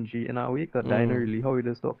of cringy in a way. Cause that ain't Mm. really how it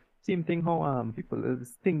is. So same thing how people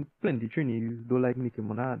is think plenty Trini don't like Nicki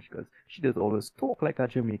Minaj because she does always talk like a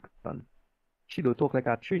Jamaican. She don't talk like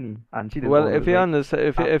a Trini, and she does Well, if always you like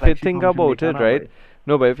understand, act if you like she think from about Jamaica it, now, right? right?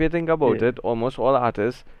 No, but if you think about Yeah, it, almost all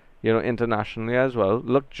artists, you know, internationally as well.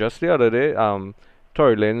 Look, just the other day,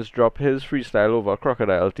 Tory Lanez dropped his freestyle over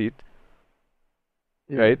Crocodile Teeth,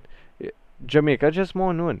 yeah, right? Y- Jamaica just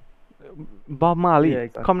more known. Bob yeah, Marley,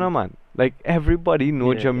 come exactly. now, man. Like everybody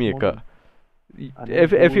know Yeah, it's more Jamaica. known. And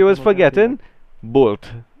then If you Bolt was come out and say like, forgetting,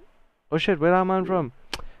 Bolt. Oh shit, where that man yeah, from?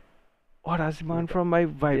 Oh, that's the yeah, man from my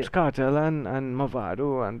yeah, Vibes Cartel and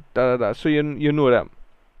Mavado and da da da. So you know them.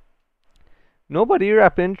 Nobody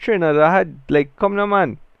rapping Trinidad. Like, come now,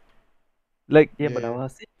 man. Like, yeah. But I yeah.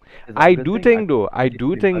 was saying, I exactly the do thing. I think though. I think it's do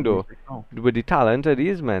really think bad though. music now. With the talent of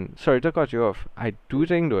these men. Sorry to cut you off. I do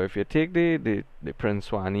think though. If you take the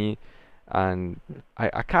Prince Wani and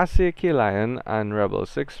I can't say K Lion and Rebel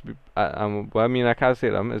Six. What I mean I can't say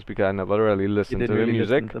them is because I never really You listened to didn't the really listen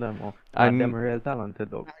music. to them, or them And are real talented,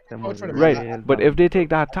 dog. I Them can are vouch for them. I, right, real but if they talented, take dog.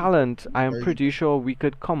 that talent, I am very pretty sure we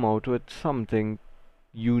could come out with something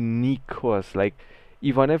unique to us. Like,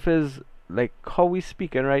 even if it's like how we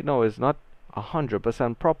speaking right now is not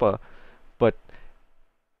 100% proper, but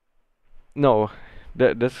no,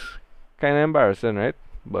 this kind of embarrassing, right?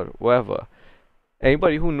 But whatever.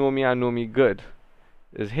 Anybody who know me and know me good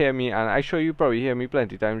is hear me, and I sure you probably hear me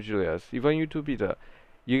plenty times, Julius. Even you too, Peter.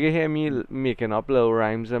 You can hear me making up little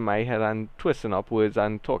rhymes in my head and twisting up words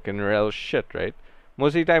and talking real shit, right?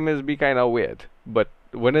 Most of the time it's be kind of weird, but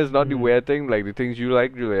when it's not the Mhm, weird thing, like the things you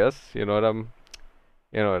like, Julius, you know what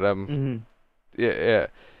mhm. yeah, yeah,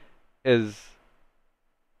 is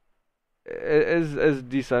is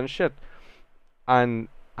decent shit. And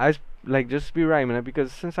like just be rhyming it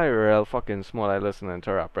because since I real fucking small, I listen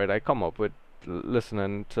to rap, right? I come up with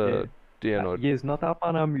listening Yeah. to you know He is not a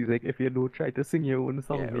fan of music if you don't try to sing your own yeah,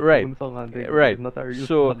 song, make your right, own song and thing. He right. is not a real So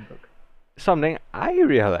fan, dog. something I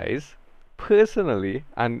realize personally,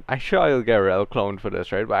 and I sure I'll get real clowned for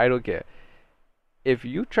this, right? But I don't care. If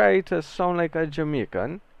you try to sound like a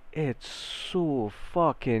Jamaican, it's so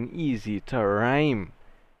fucking easy to rhyme.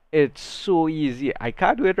 It's so easy. I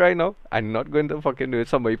can't do it right now. I'm not going to fucking do it.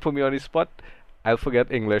 Somebody put me on the spot. I'll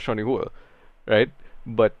forget English on the whole, right?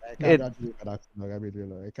 But I can't it do that accent. Like, I mean,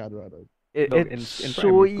 real. I can't do that. Dog, it's in so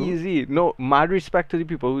primary school, easy. No, mad respect to the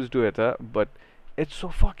people who's do it, but it's so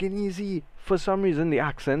fucking easy. For some reason, the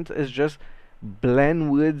accent is just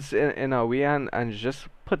blend words in a way and just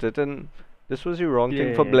put it in. This was the wrong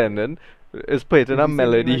thing for yeah. blending. Is put it in It's a the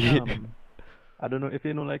same thing like melody. I don't know if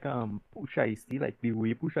you know like Pusha Icy, like the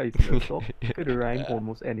way Pusha Icy does talk could rhyme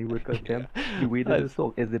almost any word because them the way that they That's-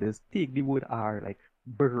 talk is it is take the word R like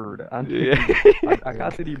bird and yeah. I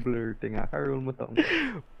can't say the blur thing. I can't roll my tongue.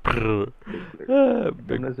 Brr. Big blur. Big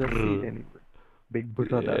Them let's just say it brr. anyway. Big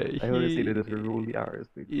brother. Yeah, I always say they just roll the R's.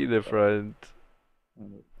 Big he brother. different.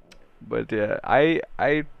 But yeah,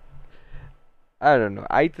 I don't know.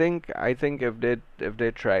 I think if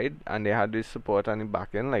they tried and they had the support and the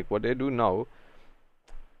backing, like what they do now,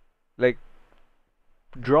 like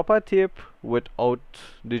drop a tape without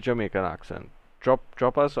the Jamaican accent.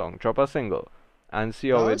 Drop a song, drop a single, and see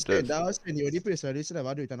how it does. That was the only person I used to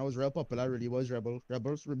never do it, and I was real popular. Really was Rebel.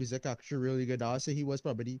 Rebel's music actually really good. I would say he was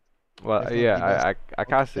probably, Well, if not yeah, the best, I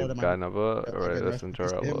can't say Florida because I man. never really Again, rest listened in to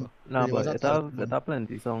peace to Rebel. him. Nah, He was but a talented it man. have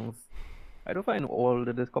plenty songs. I don't find all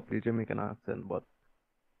the this copy Jamaican accent, but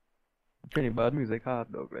Trinidad music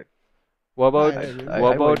hard dog. Like What Nah, about yeah, really.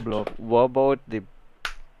 I would bluff. what about the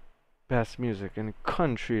best music in the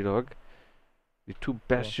country, dog? The two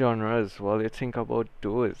best So, genres. Well, you think about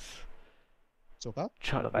those. soca.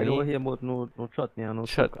 Look, I don't Chutney, hear about no chutney and no soca.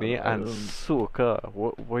 chutney Though. I and don't. soca.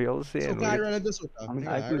 What y'all saying? Soca, I Wait. really like the soca. I mean, Yeah,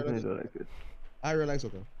 I I really like personally the don't soca. like it. I really like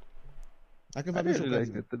soca. I can I vibe with really soca like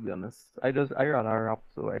easily. it to be honest. I rather rap,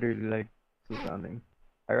 so I really like soca and thing.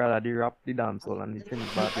 I rather the rap, the dancehall, and the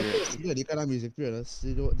Trinidad I can variety. listen to any kind of music, to be honest.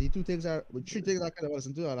 The two things are, the three things I kind of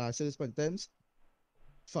listen to, and I say this many times,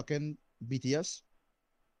 fucking BTS,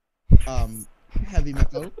 heavy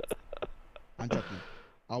metal, and chutney.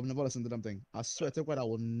 I will never listen to them thing. I swear to God, I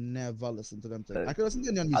will never listen to them thing. Uh, I can listen to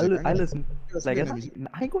Indian music. I I can listen listen like to it's Indian music.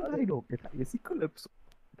 I ain't gonna lie though. You see calypso,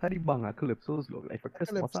 that the banger calypsos look like for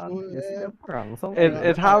Christmas Calypso, and you see yeah, them parang songs It like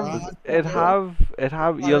para, it them. have para, it para, have it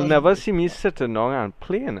have. You'll para, never see me sitting down and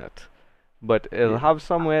playing it, but it'll Yeah. have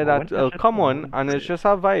somewhere When that that it'll shit come come on on, and it's just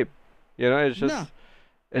a vibe. You know, Nah,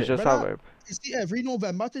 it's yeah. just a brother. vibe. You see, every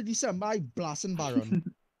November to December, I blasting Baron.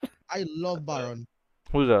 I love Baron.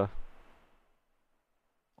 Who's that?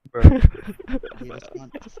 Bro, Wait, this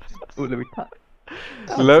man. oh, let me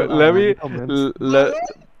let, cancel let Alan in me the comments. let Baron?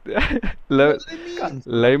 let, What do you mean?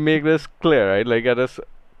 Cancel let me him. make this clear, right? Like get this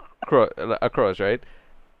across, right?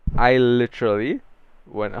 I literally,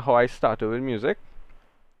 when how I started with music,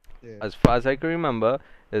 Yeah. as far as I can remember,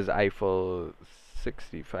 is Eiffel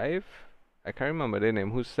 65. I can't remember the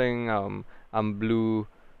name. Who's saying I'm blue,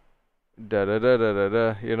 da da da da da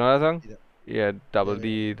da. You know that song? Yeah. Yeah, double Yeah,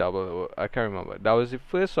 D, yeah. double. I can't remember. That was the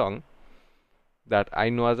first song that I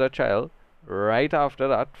know as a child. Right after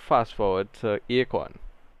that, fast forward to Akon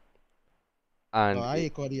and I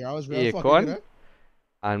called here. I was real fucking Akon good.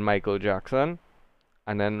 and Michael Jackson,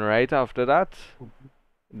 and then right after that,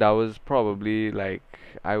 that was probably like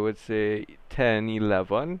I would say 10,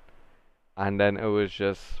 11, and then it was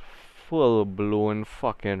just full blown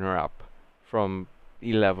fucking rap from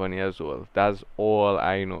 11 years old. That's all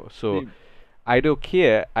I know. So See, I don't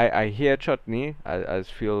care. I hear chutney. I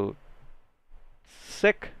feel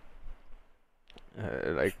sick.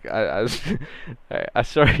 Like I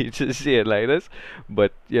sorry to say it like this,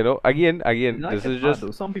 but you know, again, like this it's is hard just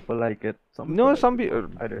though. Some people like it. Some people no. like Some it, people, but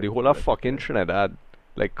I don't the whole really of like fucking it. Trinidad,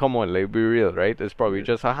 like come on, like be real, right? It's probably Yeah,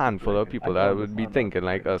 just a some people handful like of it. people I can that would be understand that. thinking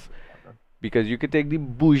I like can us, understand that. because you could take the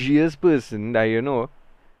bougiest person that you know,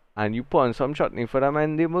 and you put on some chutney for them,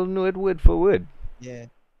 and they will know it word for word. Yeah.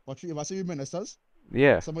 But if I see you ministers,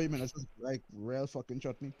 Yeah, some of you ministers like real fucking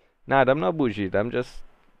chutney. nah, them not bougie. Them just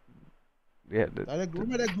yeah.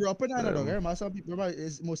 Remember they grew up in Canada, Um, remember some people, remember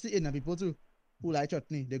it's mostly Indian people too who like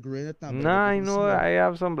chutney. They grew in it now, but Nah, you I can know. smell. I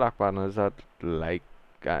have some black partners that like,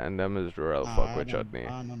 and them is real fuck with chutney.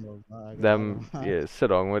 I don't know. I Them, don't. yeah, sit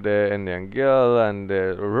down with the Indian girl and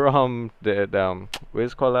the rum,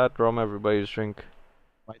 what's called that rum everybody's drink?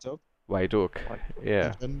 White up, White oak. Like,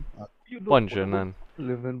 Yeah, puncheon. you know puncheon what and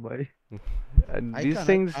living by. I these cannot.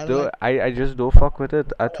 things I don't though, like. I just don't fuck with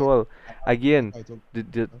it I at like. all. I don't like Again, white oak.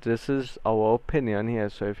 this is our opinion here,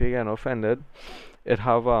 so if you get offended, it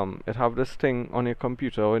have this thing on your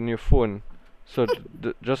computer or on your phone. So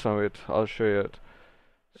just a wait, I'll show you it.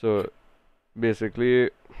 So basically,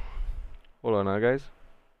 hold on now, guys.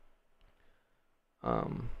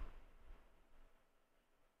 Um,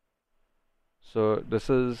 so this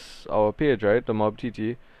is our page, right? The Mob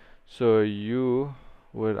TT. So you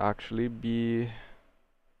would actually be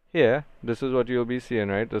here. This is what you'll be seeing,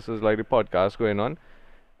 right? This is like the podcast going on.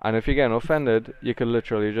 And if you get offended, you can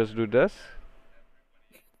literally just do this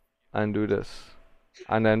and do this.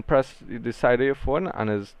 And then press the side of your phone and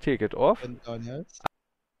just take it off. And down here.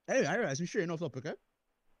 Hey, I realize we straight enough topic, eh?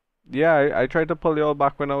 Yeah, I tried to pull you all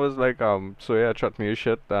back when I was like, so yeah, chutney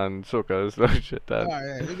shit and soca is like shit and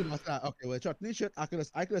Alright, we can start. Okay, well, chutney shit. I can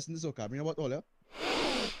listen to soca. You know what, all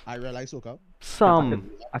I realize soca.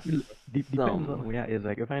 some, I feel depends on some. where it is.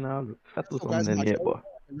 Like if I now settle Soca is something in here, Marshall. but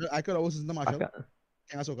I could always listen to I Marshall. can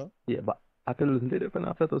King of soca. yeah, but I can listen to it if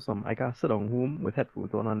I settle some. I can sit on home with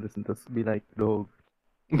headphones on and listen to be like dog.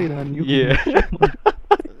 Play that new Yeah. shit, man.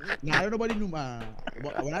 Nah, I don't nobody knew, man.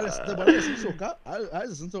 But when I listen to soca, I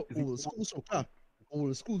listen to Is it old school soca.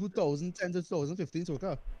 Old school 2010 to 2015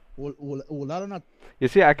 soca. Old that or not. You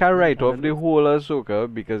see, I can't Yeah, write and off then the there's whole of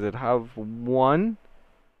soca because it have one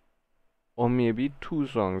or maybe two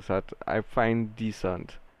songs that I find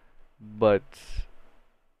decent, but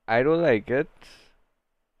I don't like it.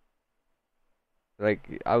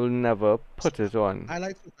 Like I will never put it on. I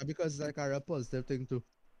like soca because it's like a real positive thing too.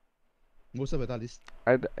 Most of it at least.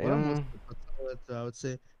 I Well, not most of it, but I would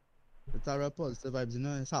say it's a real positive vibes, you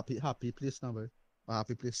know, it's happy place now, a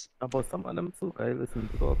happy place. about some of them so I listen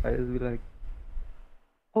to talk. I just be like,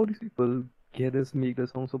 how these people get this make the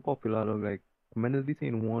song so popular? Dog? Like, man is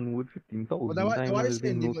saying one word But 15,000 that times what and I'm it's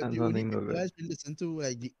saying saying, no the sense and only thing. Dog. people Like, that's been listening to,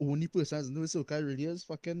 like the only person that's doing soca really is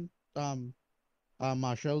fucking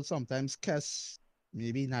Marshall, sometimes Kess,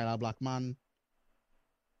 maybe Nyla Blackman,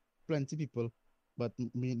 plenty people, but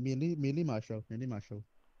mainly Marshall, mainly Marshall.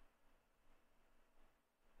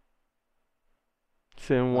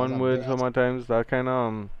 saying That's one a word big ass. sometimes that kind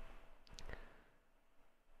of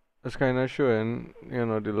it's kind of showing, you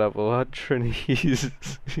know, the level of Trinity's,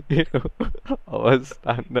 you know, our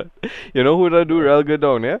standard. You know who that do real good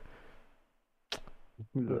down here?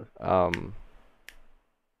 Jesus.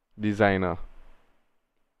 Designer.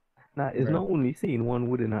 Nah, it's Bruh. not only saying one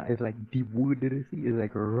word in it, it's like the word that I see is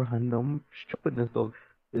like random stupidness. Dog.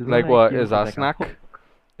 It's not Like like, what you know, is it's that a like a snack?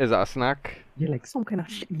 Is that a snack? yeah, like some kind of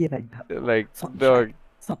shit, yeah, like that. Like Sunshine, dog.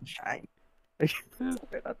 sunshine. Like, something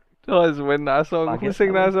like that. Cause when that song, I who guess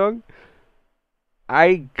sing that that was song?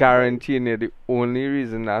 I guarantee you the only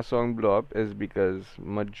reason that song blew up is because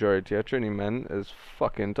majority of Trini men is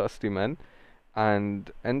fucking thirsty men,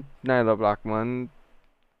 and Nyla Blackman,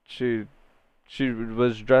 she she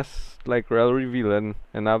was dressed like real revealing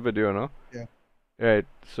in that video, no? Yeah. Right.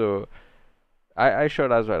 So I sure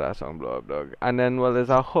that's why that song blew up, dog. And then well, there's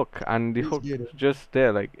a hook, and the It's hook good. just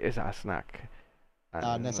there, like, is a snack.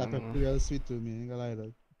 That's a And real sweet to me. Ain't gonna lie,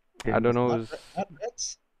 dog. I don't is. know,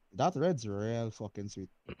 That that red's real fucking sweet.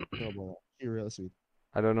 Talk about that. She real sweet.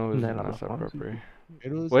 I don't know who's Nyla Nessa Blackman, sweet. Preppy.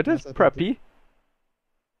 It was What is that's a pepper. Preppy?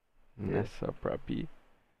 Yeah. Nessa Preppy.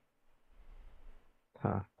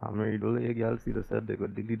 Huh. I'm ready to let girl see the said they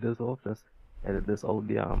could delete this off, just edit this out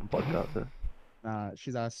the podcast. Nah,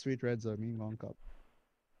 she's a sweet red zone. Me long cup.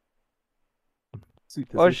 Sweet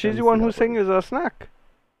to Oh, see she's the one Shensia, who but sings a snack.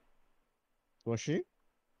 Was she?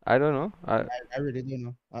 I don't know. I really don't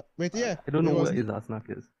know. Wait, yeah. I don't know It was what his last snack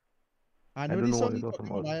is. I I know don't the know what song you're he talking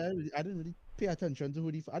talking about. about. I didn't really pay attention to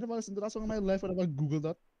who the. I never listened to that song in my life. I never Googled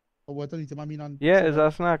that. Or what did I mean on yeah, it's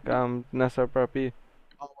somewhere. a snack. Nessa Preppy.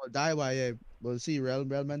 Oh, die by yeah. Well, see, real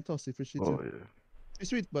man tossy for shit. Oh yeah. It's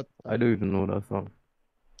sweet, but I don't even know that song.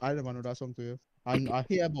 I never know that song to you. And I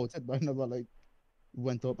hear about it, but I never like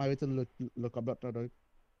went up my way to look up that. Dog.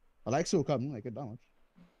 I like so come like it that much.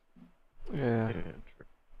 Yeah. Yeah.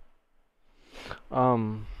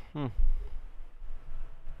 Um. Hmm.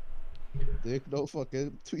 Dick no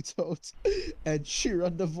fucking tweets out and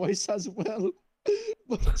Sheeran the voice as well.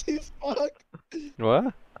 What the fuck?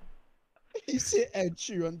 What? He said Ed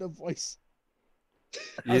Sheeran the voice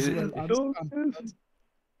You as see- well. I'm Dog, stamping that.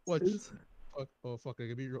 What? it's- Fuck. Oh fuck! I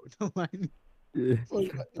can be wrote down mine. Yeah.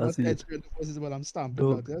 Fuck, I that's see Ed it. Sheeran the voice as well. I'm stamping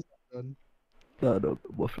Dog. that. Yes, done. Nah, dog.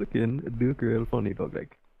 But flicking Duke real funny, dog.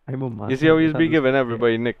 Like, I'm a man. You see how I he's just had be this- giving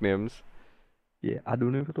everybody nicknames? Yeah, I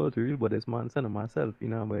don't know if it was real, but this man sent him myself,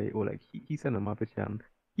 by, or like, he sent him my picture and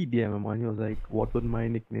he DM him and he was like, what would my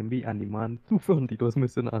nickname be? And the man, two front, it was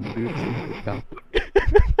missing and Duke. I'm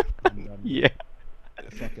done. Yeah.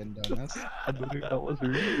 Fucking done. That's I don't know if that was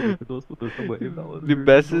real or if it was Photoshop, but if that was The real,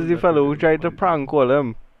 best bro, is the that's fellow who really tried to funny. prank call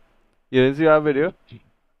him. You didn't see that video?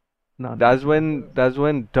 Nah, That's when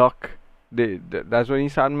Doc, that's when he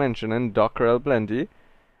started mentioning Doc real plenty,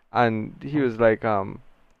 and he was like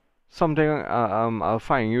something I'll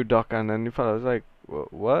find you, Doc, and then the fellow was like,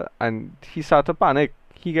 what? And he started to panic.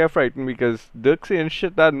 He got frightened because Dirk saying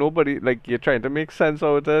shit that nobody, like, you're trying to make sense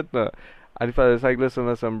out of it. And the fellow was like,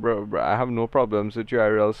 listen, bro, I have no problems with you,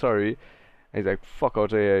 I'm real sorry. And he's like, fuck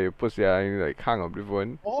out of here, you pussy, and he like hang up the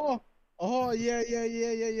phone. oh yeah.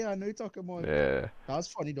 I know you're talking about. Yeah. That was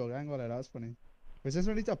funny, dog. I ain't gonna lie, that was funny. But since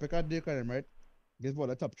when the topic I did him, right? Guess what?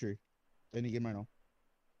 The top three. Any game right now.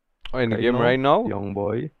 Oh, in the Right game now, right now? young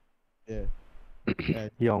boy, Yeah. Yeah.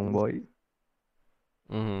 young boy,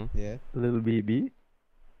 Mm-hmm. Yeah. little baby,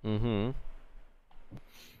 Mm-hmm.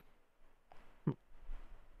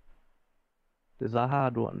 this is a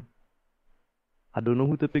hard one. I don't know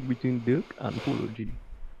who to pick between Dirk and Polo G.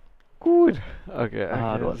 Good. Okay,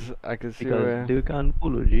 Hard one. I can see Because where. Dirk and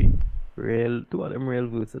Polo G, two of them real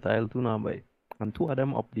versatile too now, boy. And two of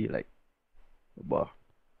them up there, like, but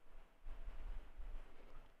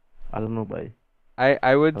I don't know, boy.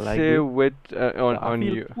 I would I like say it. with on I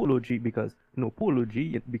feel you. Polo G because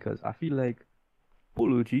because I feel like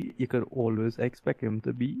Polo G you could always expect him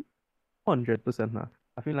to be 100% now.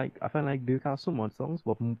 I feel like Dirk has so much songs,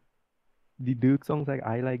 but the Dirk songs like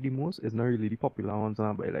I like the most is not really the popular ones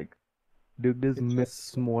now, but like Dirk does It's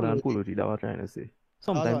miss more than Polo G. That was trying to say.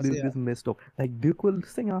 gonna Sometimes say, Dirk just messed up. Like Dirk will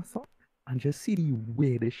sing a song and just see the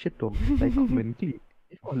weirdest shit dog. Like comment clip.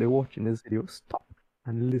 If all they're watching this video, stop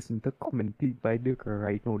and listen to comment clip by Dirk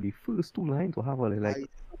right now. The first two lines will have all like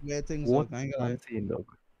weird things. what I ain't gonna lie. I'm saying, dog.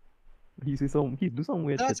 He do some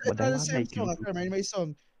weird That's shit, but that's then the I same like song. I him. can remember my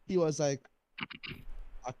song. He was like,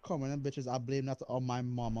 I come on and bitches, I blame that on my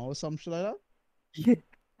mama or some shit like that. Yeah.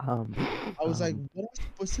 I was like, what am I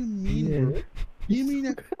supposed to mean, yeah. bro? You mean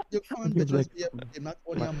that you come on He was bitches, like, yeah, blame that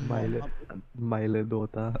on your my mama? my little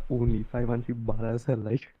daughter only 5 and she bad as hell,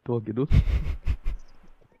 like dog, you know.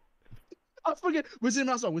 I forget. What's in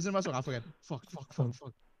my song? I forget. Fuck.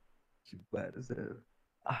 She bad as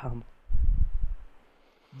hell.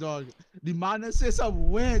 Dog. The man that says some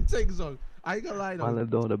weird things, dog. I ain't gonna lie, My dog.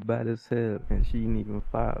 little daughter bad as hell, and she ain't even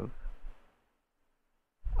 5.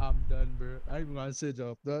 I'm done, bro. I ain't even gonna say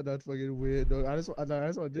job. That fucking weird, dog. I just want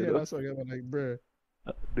to You know? that's what I'm like, bro.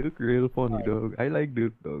 Dirk real funny, Alright. dog. I like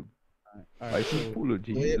Dirk, dog. I Alright, see so, Polo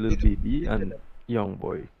G, yeah, little baby, and young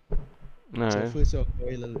boy. so Alright. first of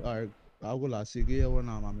all, alright, I'll go last. You get one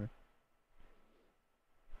now, man.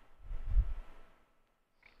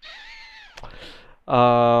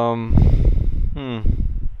 Um. Hmm.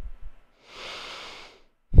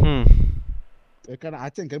 Hmm. I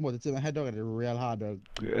think about it in my head dog, real hard dog.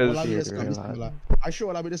 All It's of Yeah, this gonna be real hard. similar. I sure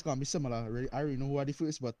all of this gonna be similar. I already know who are the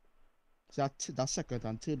first, but that second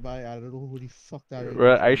and third by I don't know who the fuck that is right.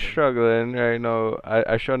 which I one dog. struggling right now.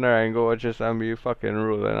 I should not go watch this and be fucking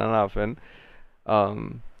rolling and laughing.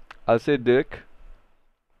 Um. I'll say Dick,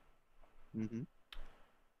 Mm-hmm.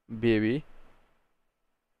 baby,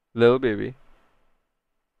 little baby.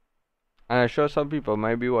 And I'm sure some people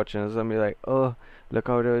might be watching this and be like, "Oh, look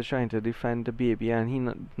how they was trying to defend the baby, and he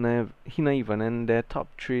not even in their top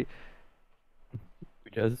three."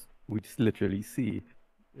 We just literally see.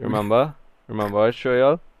 Remember? Remember I show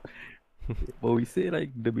y'all? But we say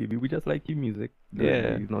like the baby, we just like his music.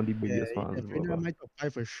 Yeah. He's not the Yeah, biggest fan. definitely not my top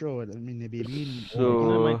five for sure. I mean the baby in all He's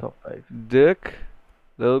not in my So top 5. Dick,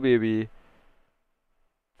 little baby,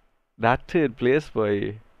 that third place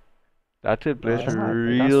boy, that third place It That's has,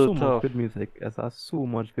 it has real so much tough. good music. It has so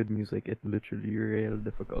much good music. It's literally real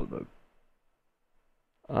difficult, dog.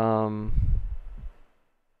 Um,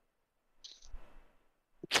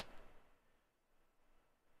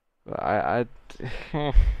 I I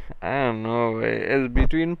don't know. It's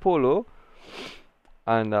between Polo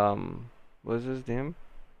and what's his name?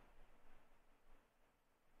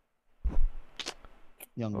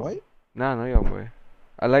 young Oh, boy. nah, no Young Boy.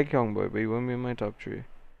 I like Young Boy, but he won't be in my top three.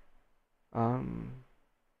 Um,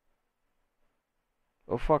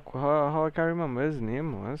 oh fuck, how I can't remember his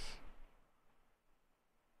name was.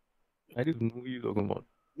 I don't know who you're talking about.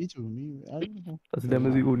 Me too. Me, I don't know. That's Doesn't them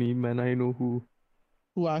is the matter. only man I know who.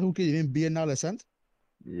 Who can even be an adolescent?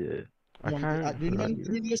 Yeah. I Young, can't. the only man Roddy, the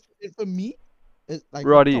only list for me is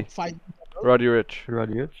like the Roddy, top five. Roddy Rich.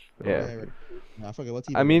 Roddy Rich? Oh, Yeah. Yeah, okay. I forget what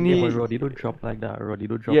he I did. mean Yeah, he. but Roddy don't drop like that. Roddy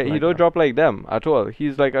don't drop Yeah, he like don't that. drop like them at all.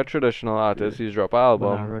 He's like a traditional artist. He's drop an But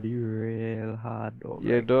nah, album. Roddy real hard, dog. Yeah,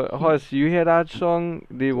 Like, the horse. You hear that song,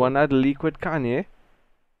 the one that leak with Kanye?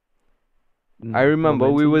 I no, remember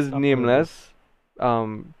we mentally was stop her, dog. nameless.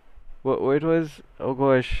 What it was? Oh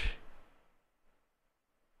gosh.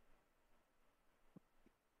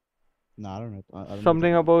 Nah, I don't know. I don't know.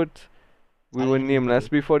 Something about we I were didn't even look nameless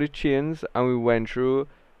into it. before the chains, and we went through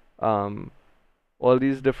um all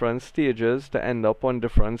these different stages to end up on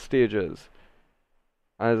different stages.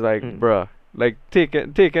 I was like, Mm. bruh, like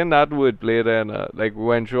taking that wordplay then, like we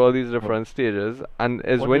went through all these What, different stages, and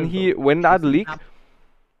is what when is the when that Peterson leak, app?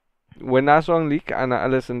 when that song leak, and I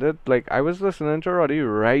listened to it, like I was listening to Roddy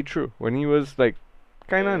right through when he was like,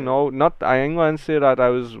 kind of Yeah. no, not I ain't gonna say that I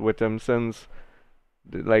was with him since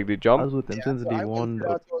like the I jump. was with him Yeah, since so day I went one, through dog.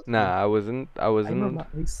 that also. Nah, I wasn't. I I wasn't. remember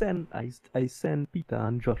I sent Peter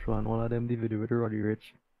and Joshua and all of them the video with Roddy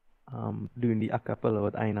Rich doing the acapella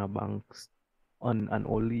with Aina Banks on and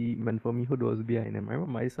only meant for me who was behind him. I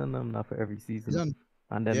remember I sent them that for every He's season. on.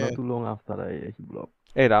 And then Yeah. not too long after that he blew up.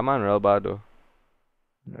 Hey, that man real bad though.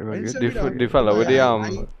 I Roddy didn't Rich say The me that. the No, fella but with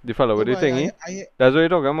the fella no, with the but thingy. That's what you're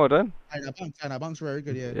talking about, then? Aina Banks very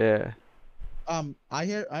good. Yeah. Yeah. I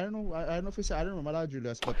hear. I don't know. I don't know if it's. I don't remember that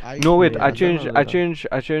Julius, but I. No, wait. Yeah, I I changed. remember I that. changed.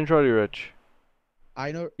 I changed Roddy Rich.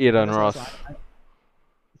 I know. Aidan That's Ross. also.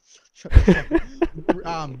 Shut the fuck up.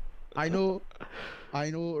 I know.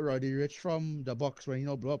 I know Roddy Rich from the box when he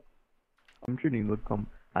no blow up. I'm sure he would come.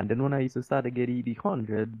 And then when I used to start to get the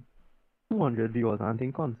 100, 200 viewers and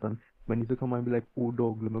think constant, when he used to come and be like, oh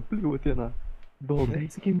dog, let me play with you now. Dog, that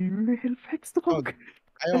used to give me real vex, dog. Dog,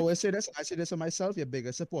 I always say this. I say this to myself. Your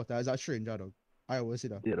biggest supporter is a stranger, dog. I always say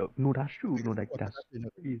that. Yeah, dog. No, that's true. No, Biggest like supporter is that's a stranger.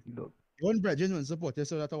 crazy, dog. Your own brethren will support you,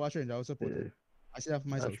 so that's why a stranger will support Yeah, you. I say that for that's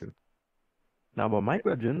myself. true. Now, but my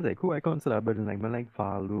brethren, like who I consider brethren, like man, like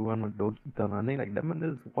Falu and my dog Ethan, and they like them and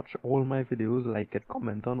just watch all my videos, like it,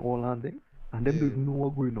 comment on all and thing, and them Yeah. don't know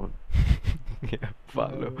what going on. Yeah,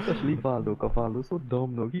 follow. Especially Falu, cause Falu's so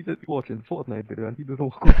dumb, dog. He just watching Fortnite video and he don't know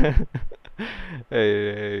what going on.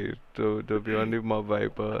 Hey, don't be on the mob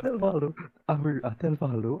viper. I tell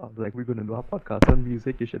Falu, I was like, we're gonna do a podcast on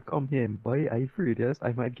music. You should come here and buy. I afraid yes,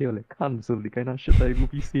 I might get like cancel the kind of shit I will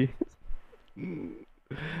be saying.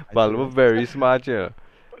 Valo very smart, yeah.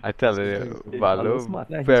 I tell That's you, very Falu Valo smart,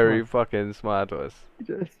 yeah, he's very smart. fucking smart was.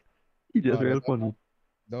 He just Valo, real funny.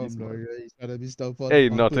 dumb, He's dog. smart. He's gotta be stuff on Hey,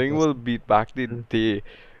 nothing purpose. will beat back the Mm. day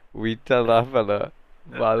we tell that fella,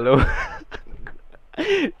 Valo,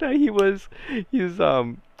 that he was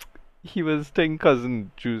thing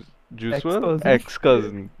cousin Juice Ex-cousin.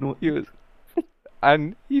 ex-cousin. No, He was,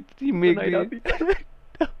 and he make Night the. Peter.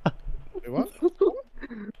 Wait, what?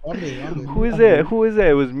 One day. Who is there? Who is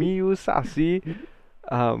there? It was me, you, Sassy,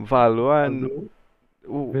 Valo, and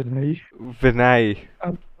Hello, Vinay. Vinay.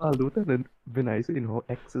 Hello, then Vinay saying how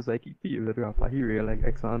X is like he favorite rapper. He real like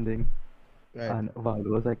X ending. Right. And Valdo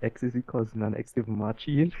was like X is his cousin and X is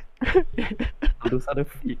Machine. Those are the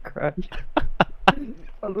fake cry.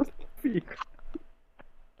 All those fake.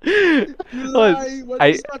 You Oh, lie. What I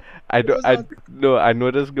is that? I What don't was I that? no I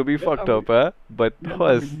know this gonna be fucked up, but Yeah,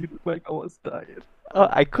 horse, you look like I was tired.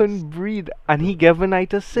 I couldn't breathe, and he gave a night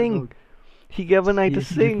to sing. Dog. He gave a night to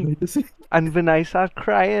He gave sing, me the same. and when I start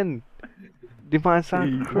crying, the man start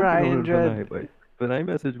He's working crying, on dread. Vinay, but when I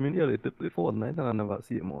messaged me earlier to play Fortnite and I never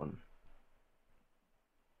see him on.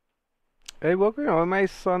 Hey, working on my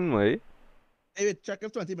son, way. Hey, wait, check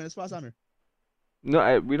if 20 minutes pass, Amir.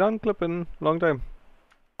 No, we done clipping long time.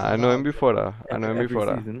 I know him before that. I know him Every before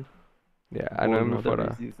that. season. Yeah, I know Well, him not before every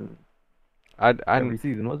that. season. And Every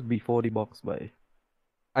season was before the box buy.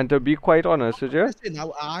 and to be quite honest with you, Listen,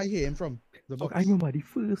 now I hear him from the So box. I remember the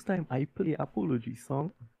first time I played Apology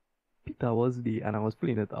song. Peter was there and I was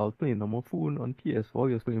playing it. I was playing on my phone on PS4.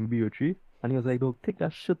 He was playing BO3. And he was like, dog, take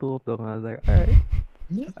that shit off, dog. And I was like, alright.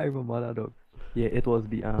 I remember that, dog. Yeah, it was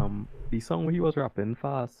the song where he was rapping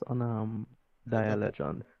fast on Dire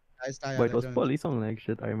Legend. But it was probably song like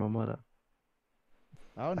shit. I remember that.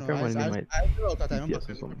 I don't know. I can't remember I the name. wrote that time, BTS but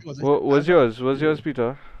or something. it wasn't. what was yours? Was Yeah. yours,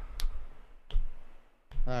 Peter?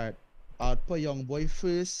 Alright. I'll put Young Boy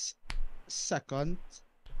first, second.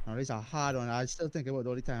 Now this is a hard one. I still think about it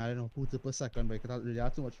all the time. I don't know who to put second, but because really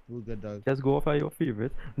have too much people good, dog. Just go for your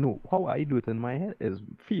favorite. No, how I do it in my head is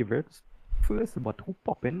favorites first, but who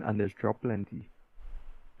pop in and just drop plenty.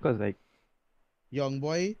 Because like, Young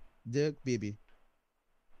Boy, Dirk, Baby.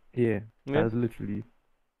 yeah, Yeah. that's literally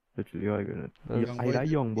how I got it. That's- Young Boy, Either Dirk,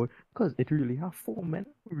 young boy, because it really have four men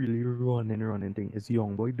really running thing. It's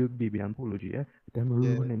young boy, Dirk, Baby, and Polo G. Yeah, them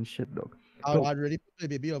Yeah. running shit, dog. I'd really put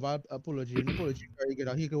Baby over Apology. And Apology very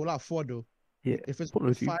good. He could all have four though. Yeah, If it's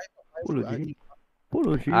Polo G, five, Polo I- G.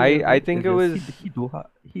 Polo G. I think it was. he do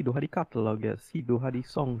have the catalog. Yes, he do have the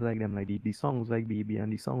songs like them, like the songs like Baby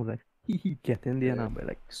and the songs like he get in there Yeah. now. But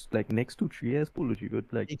like next 2-3 years, Polo G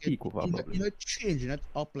would like he could, take over probably. changing it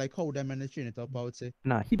up like how them and changing it up, I would say.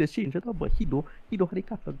 Nah, he does change it up, but he do have the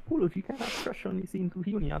catalog. Polo G kind of fresh on the scene too.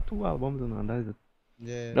 He only had 2 albums and that is it.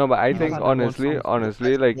 Yeah. No, but I He think had that one honestly, song.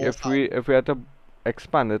 honestly, like More if we had to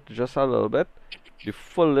expand it just a little bit, the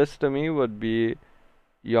full list to me would be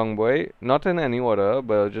Young Boy, not in any order,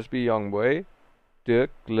 but it'll just be Young Boy, Dirk,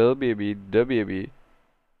 Lil Baby, The Baby,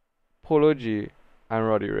 Polo G, and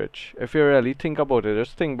Roddy Rich. If you really think about it,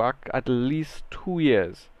 just think back at least 2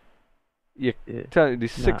 years. You Yeah. tell the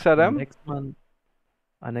 6 Nah, of them.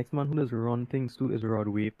 Next man who does run things too is Rod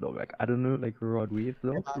Wave though. Like I don't know, like Rod Wave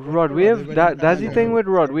though. Rod Wave, that's the thing with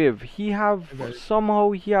Rod Wave. He have Very-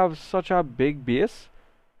 somehow he have such a big base,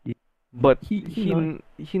 Yeah. but He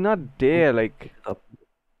he not there like.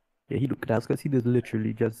 Yeah, that's because he does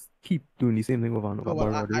literally just keep doing the same thing over and over. No, But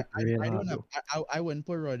but Rod Wave real I hard don't have, though. I wouldn't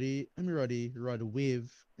put Rod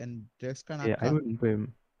Wave and this kind of. Yeah, I wouldn't put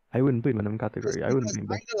him. I wouldn't put him in them category. I wouldn't put him.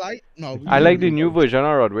 But No, I Yeah, like the yeah. new version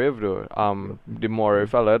of Rod Wave though. The Maury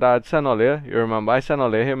fella that sent all you remember I sent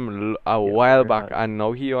all him a while very back, hard. and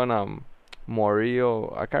now he on Maury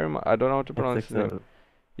or I can't remember. I don't know how to pronounce his name. XXL.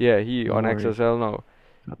 Yeah, he on Maury. XSL now.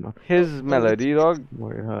 Not man. His melody dog.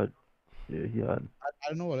 More hard. Yeah, he had. I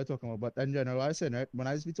don't know what they're talking about, but in general, I said, right, when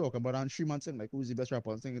I used to be talking about on 3 months in, like, who's the best rapper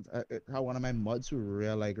on sing, how one of my mods who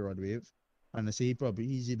really like Rod Wave, and I say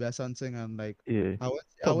he's the best on sing, and like, Yeah. I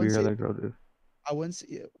Probably wouldn't say, like Rod Wave. I wouldn't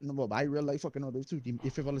say, no, but I really like fucking Rod Wave too.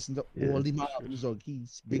 If you ever listen to Yeah. all the man albums, dog,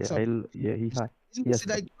 he's big Yeah, stuff. he had. He's yes,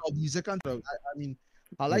 like music and dog. I mean,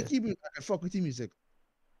 I like him. I can fuck with his music.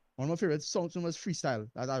 One of my favorite songs was Freestyle.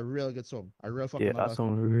 That's a real good song. I really fucking Yeah, love that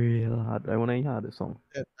song real hard. I wanna hear the song.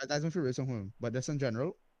 Yeah, that's my favorite song from him. But just in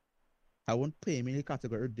general, I won't pay him in the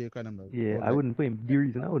category of Dick and I'm like, Yeah, or I like, wouldn't put him. The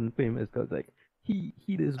reason I wouldn't put him is because like he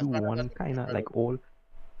does do That's why I one got kind of the like all.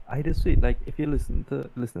 I just say like if you listen to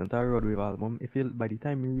a Rod Wave album, if you by the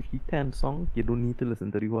time you reach the 10th song, you don't need to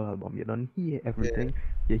listen to the whole album. You don't hear everything.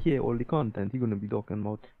 You hear all the content you're gonna be talking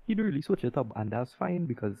about. He do really switch it up, and that's fine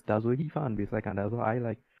because that's what he fan base like, and that's what I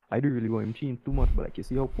like. I don't really want him change too much, but like you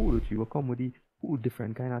see how Polo G will come with the whole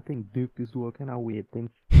different kind of thing. Dirk is do all kind of weird thing.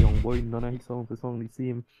 Young Boy, none of his songs is sound the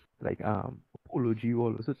same. Like Polo G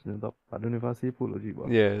always switching it up. I don't know if I say Polo G,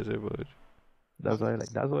 but Yeah, it was. that's why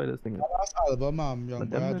this thing is. that last album, Young But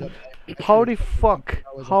Boy. them How the fuck?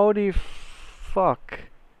 That was How the fuck?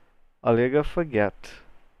 I'll ever forget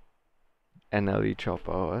NLE Chop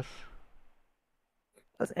Hours.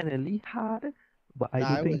 That's NLE hard, but I Nah,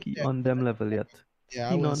 don't I think would- he yeah. on them level yet. Yeah, I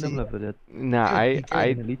He would not on say them level yet. Nah, Yeah,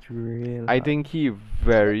 I because NLE real I hard. think he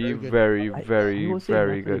very, Very good. very, I very, was saying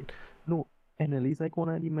very that, like, good. No, NLE's like one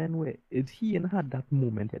of the men where he ain't had that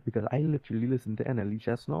moment yet because I literally listened to NLE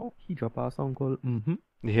just now. He dropped a song called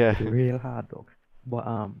Yeah. It's real hard dog. But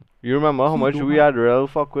You remember how he much don't we have had real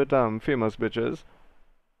fuck with famous bitches?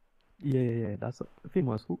 yeah. That's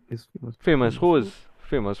famous who is famous Famous famous hoes. who?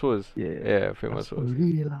 Famous hoes. Yeah. Yeah, famous That's hoes.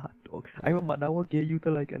 real hard dog. I remember that would get you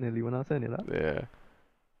to like NLE when I said it Yeah.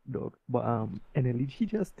 dog. But NLE he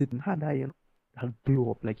just didn't have that that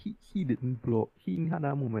blow up. Like he didn't blow up. He didn't have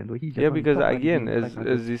that moment where he just Yeah, on because top of the again, game for like a good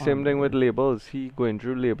it's the span same thing man. with labels. He going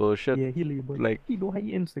through label shit. Yeah, he labeled Like, he do high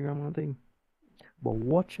Instagram and thing. But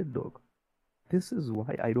watch it dog. This is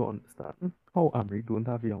why I don't understand how Amri don't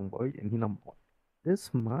have young boy and he number one.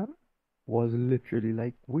 This man was literally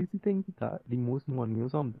like, what do you think that the most money or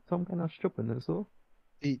some kind of stripping so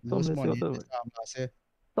The some most let's say money also this last year.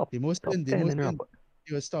 top top The 10 most in in. rap.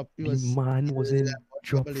 He was top. He The was man was in I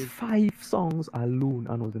dropped believe. 5 songs alone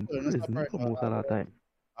and was in Let's stop prison right for now. most of that time.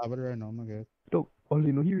 I would right now. I'm okay. So all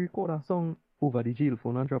you know he record a song over the jail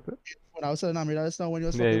phone and drop it. When I was telling Amir, that's not when you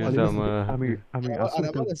was yeah, fucking you All one. you some, listen to Amir, I I swear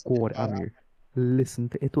never to listened. God, Amir. Listen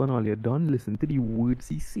to it when all you're done. Listen to the words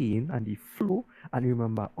he's saying and the flow. And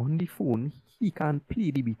remember, on the phone, he can't play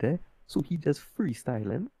the beat, so he just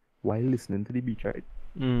freestyling while listening to the beat, right?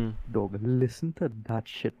 Dog, listen to that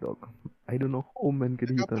shit, dog. I don't know how men could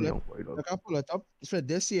hit on young boy, dog. I can pull it up. For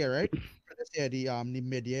this year, right? For this year, the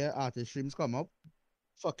mid-year artist streams come up.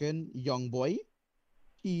 Fucking young boy.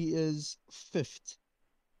 He is 5th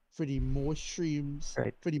for the most streams.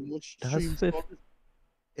 Right. For the most That's streams. 5th.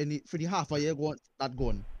 For the half a year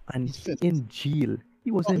gone. And He's he 5th. in jail.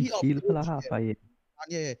 He was in He up jail for there a half with a year. And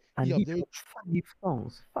yeah, And he he up there with dropped 5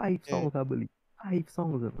 songs. 5 songs, I believe. 5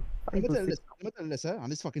 songs, Let 5 me or tell you 6. this. Let me tell you this,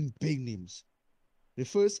 and it's fucking big names. The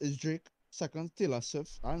first is Drake. Second, Taylor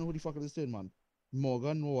Swift. I don't know who the fuck is this third man.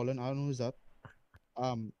 Morgan Wallen. I don't know who's that.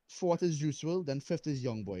 Fourth is Juice WRLD. Then fifth is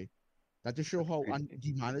Young Boy. That to show how and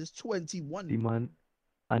the man is 21. The man,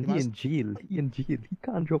 and The he man's in jail. He in jail. He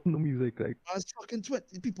can't drop no music like. man's fucking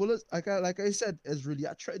 20. People is like I said, is really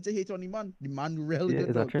I tried to hate on the man. The man real Yeah, good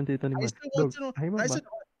it's a dog. trend hit on the I man. still want Dog, to know. I I remember. said,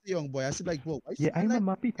 oh, the young boy. I said like, whoa. Yeah, I like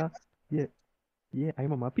remember Peter. Yeah, I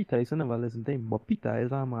remember Peter. I used to never listen to him, but Peter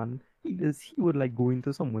is a man. He would like go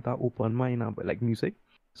into some with an open mind about like music.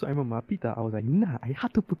 So I remember Peter. I was like, nah, I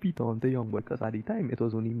had to put Peter on the young boy because at the time it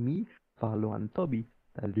was only me, Farlow, and Toby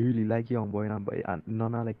that really like young boy and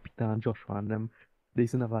none of like Peter and Joshua and them. They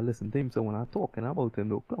used to never listen to him. So when I talking about him,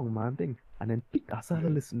 the clown man thing, and then Peter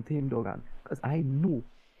started listening to him, dog, and because I know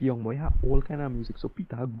young boy have all kind of music, so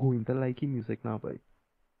Peter going to like his music now, boy.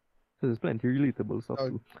 So there's plenty relatable stuff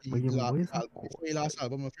too. But young boy is a the last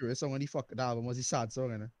album, my favorite song on the fuck the album was the sad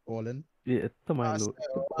song, and all in. yeah, to my Last look,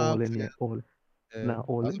 all in, yeah, all. Now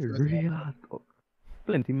all that's in the first real hard talk.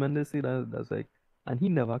 Plenty man they say that's like, and he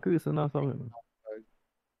never curse in our song, you know.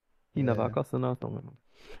 He never Yeah. cuss in our song, you know.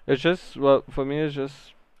 it's just, well, for me, it's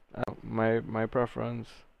just my preference.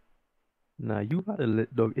 Nah, you had a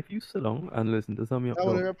lit dog. If you sit down and listen to some of That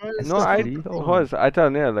what your I dog, remember. No, I, especially oh, horse, I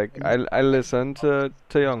tell you, like, I listen to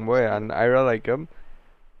Young Boy and I really like him.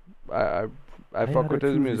 I I fuck had with a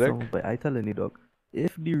his choose the music. song, but I tell any dog.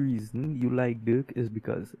 If the reason you like Dirk is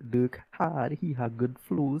because he had good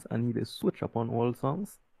flows and he just switch up on all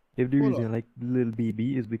songs. If the Hold reason you like Lil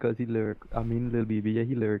Baby is because Lil Baby, yeah,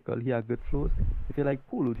 he lyrical, he had good flows. If you like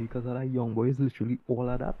Polo because of that young boy is literally all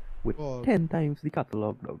of that with Oh, 10 times the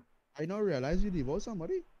catalog, dog. I now realize you divorced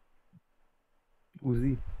somebody.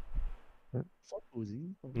 Uzi. Fuck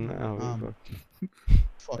Uzi. No,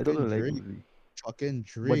 I don't know Fucking like Drake. Uzi. Fucking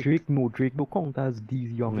But Drake. Drake don't count as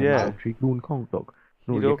these young and Yeah. dog. Drake don't count, dog.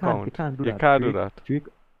 No, you you don't can't count. you can't do You that. can't do that.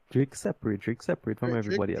 Drake separate from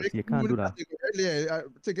everybody else. You can't do that. Yeah,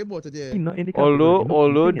 take about it. Yeah. He not in the category. Although No,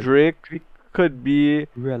 although thing is, Drake Drake could be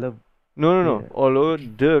relevant. no. Yeah. Although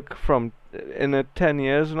Dirk from in a 10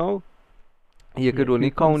 years now, you could Yeah, only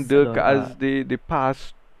you count Dirk consider as that. the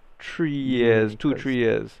past 3 years, Yeah, 2 3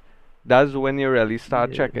 years. That's when you really start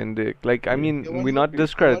yeah, checking Dirk. Like I yeah. mean, You we're wanna not know?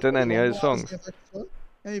 discrediting You any wanna of know his what I was songs. vex for?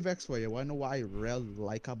 Let me vex for you. Wanna know what I real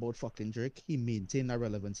like about fucking Drake? He maintained that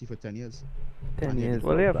relevancy for 10 years. 10 And yet, years,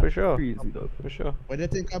 Well, dog. yeah, for That's sure, crazy, dog. for sure. when you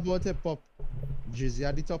think about hip hop, Jizzy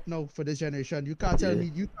at the top now for this generation. You can't tell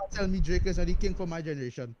Yeah. me Drake is the king for my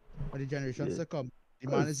generation. Or the generations Yeah. to come. The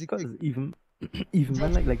man is the Cause king. even even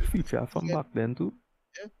man like Future from Yeah. back then too.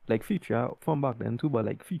 Yeah. Like Future from back then too, but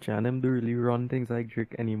like Future and them don't really run things like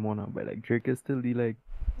Drake anymore now. But like Drake is still the like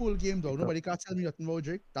Whole game though. the top. Nobody can tell me nothing about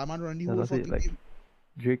Drake. That man run the As whole I say, fucking like game.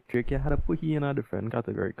 Drake you had to put he in a different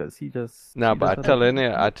category because he just Nah, he but just had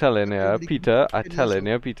I telling you, Everybody Peter, I can telling listen.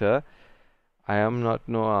 you, Peter, I am not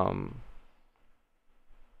no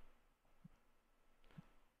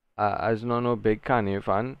as not no big Kanye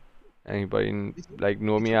fan, Anybody Me too. like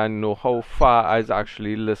know Me me too. and know how far I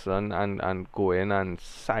actually listen and go in and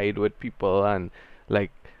side with people and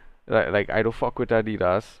like like I don't fuck with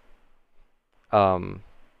Adidas. Um,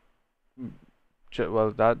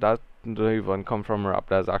 well that don't even come from rap.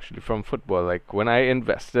 That's actually from football. Like when I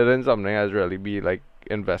invested in something, I'd really be like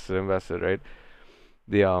invested, right?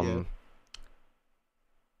 The Yeah.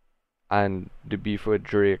 and the beef with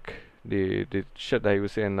Drake, the shit that he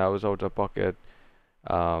was saying that was out of pocket.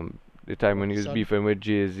 The time But when he was son, beefing with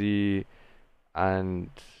Jay-Z, and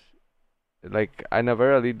like I never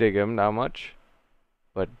really dig him that much.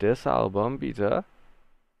 But this album, Peter,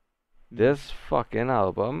 mm, this fucking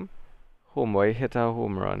album, Homeboy hit a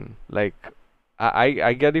home run. Like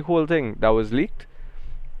I get the whole thing that was leaked,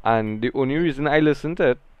 and the only reason I listened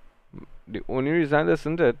to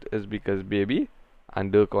it is because Baby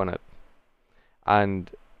and Dirk on it, and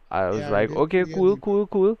I was yeah, like, okay, they get cool, leaked out. cool,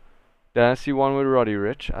 cool. Then I see one with Roddy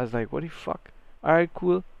Rich. I was like, what the fuck? Alright,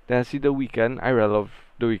 cool. Then I see The Weeknd. I really love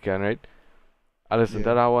The Weeknd, right? I listen to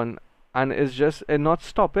Yeah. that one, and it's just it not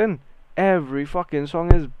stopping. Every fucking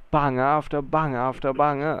song is banger after banger after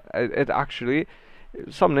banger. It actually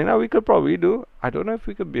something that we could probably do. I don't know if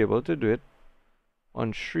we could be able to do it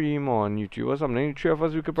on stream or on YouTube or something. Three of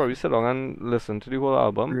us, we could probably sit down and listen to the whole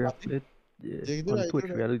album. Rap Party. it. Yeah. You can do On that. You can Twitch,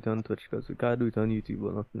 do we that. gotta do it on Twitch because we can't do it on YouTube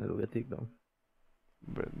or nothing. It'll get taken down.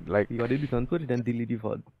 But like, You gotta do it on Twitch, then delete the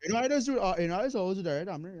VOD. You know, I just do. You know, I just always do that, right?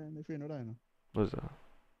 I'm not, if you know that, you know. what's that?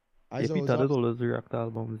 I Yeah, just always, Peter does always react to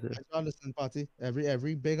albums. Yeah. I just listen party.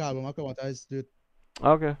 Every big album I come out, I just do it.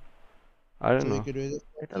 Okay, I don't So you know. could do it.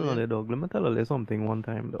 I tell you, dog. Let me tell you something one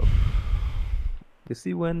time, dog. You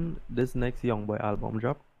see, when this next Young Boy album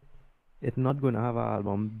drop, it's not gonna have an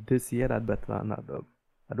album this year that better than that, dog.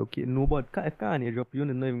 I don't care. Nobody, if Kanye drop, you're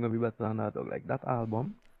not even gonna be better than that, dog. Like that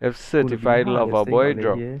album If gonna be the Certified Lover hardest thing Boy on the drop,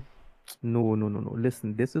 year. No, no, no, no.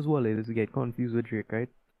 Listen, this is what it is. You get confused with Drake, right?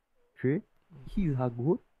 Drake, he's a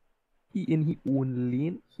good. He in his own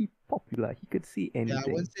lane. He popular. He could say Yeah, I anything.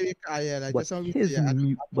 wouldn't say yeah, like But just how we say, his yeah,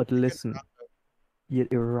 mute. I But don't think listen, yeah,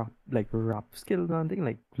 rap skills and thing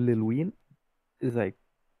like Lil Wayne is like,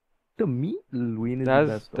 to me, Lil Wayne is the that's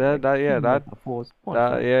best dog. Like yeah, his metaphors, that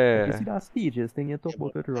punchline. Like you yeah. see that stages thing you talk yeah, but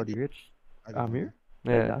about with Roddy Rich, I get Amir. that.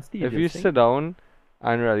 Like Yeah, that if you stages thing. sit down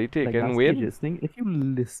and really take Like in that Wayne, stages thing. If you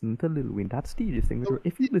listen to Lil Wayne, that stages thing. So,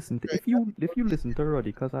 If you listen to right, if you listen to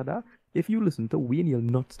Roddy, cause of that, if you listen to Wayne, you'll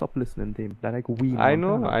not stop listening to him. That like Wayne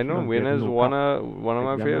Montana, I know, not Wayne get is no cap. one of Like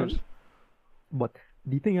my that faves. man. But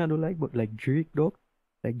the thing I don't like, but like Drake, dog,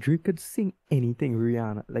 like Drake could sing anything.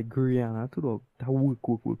 Rihanna too, dog. That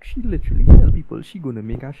work. She literally tell people she gonna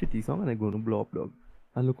make a shitty song and they gonna blow up, dog.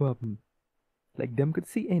 And look what happened. Like them could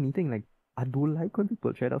say anything. Like I don't like when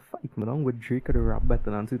people try to fight me down with Drake could rap better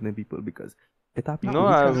than certain people because it are no, people No,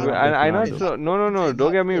 who try to not rap better I than not saying them. that. so, no, no, I'm no. saying Don't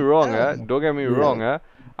that. get me Yeah, wrong, yeah, no. Don't get me Yeah. wrong,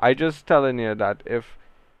 I just telling you that if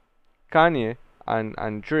Kanye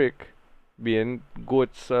and Drake being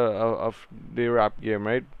goats of the rap game,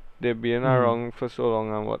 right? They've been Mm-hmm. around for so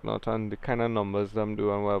long and whatnot, and the kind of numbers them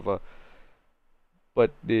do and whatever.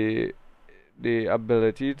 But the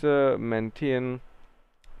ability to maintain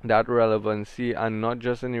that relevancy, and not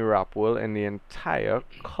just in the rap world, in the entire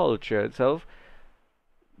culture itself.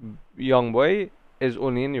 Young Boy is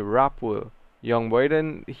only in the rap world. Young Boy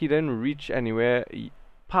then he didn't reach anywhere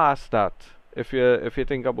past that. If you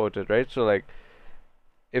think about it, right? So like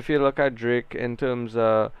if you look at Drake in terms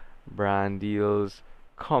of brand deals,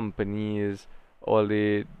 companies, all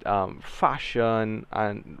the fashion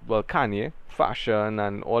and well Kanye fashion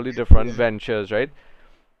and all the different Yeah, ventures, right?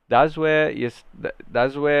 That's where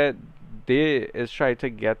that's where they is trying to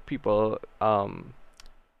get people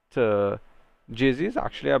to Jay-Z is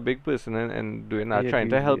actually a big person in doing that, Yeah, trying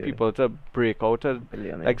to Jay-Z, help yeah. people to break out of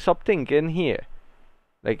Billionaire. like stop thinking here,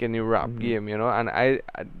 like in the rap Mm-hmm. game, you know. And I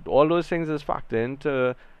all those things is factored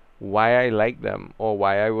into why I like them or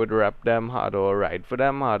why I would rep them harder or ride for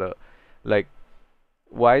them harder. Like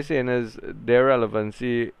why I'm saying is their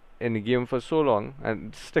relevancy in the game for so long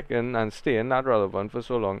and sticking and staying that relevant for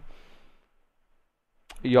so long.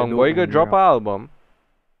 They Young don't Boy could own drop rap. an album,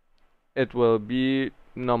 it will be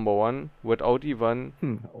number one without even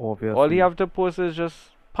all he Obviously. have to post is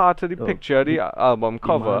just part of the The picture of the the, album the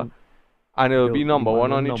cover, man and it'll be the number man one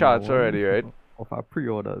was on the number charts one already, right? of our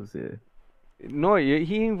pre-orders, yeah. No, he ain't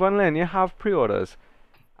even letting you have pre-orders,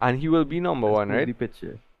 and he will be number Let's one, post right? the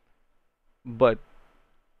picture. But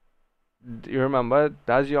you remember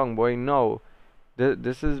that's Young Boy now.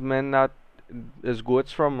 This is men that is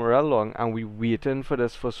goats from real long, and we waiting for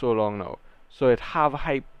this for so long now. So it have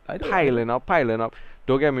hype I don't piling up.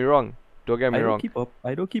 Don't get me wrong. Don't get me I don't wrong. keep up.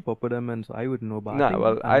 I don't keep up with them, and so I wouldn't know. But Nah,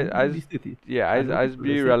 well, I know I people is city. yeah, I know I people that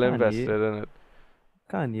be say well invested in it.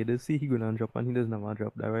 Kanye, they say he gonna drop and he doesn't have a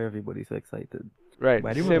drop. That's why everybody's so excited. Right, But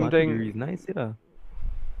I think same one of the thing. reason I say that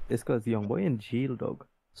is because young boy in jail, dog.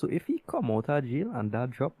 So if he come out of jail and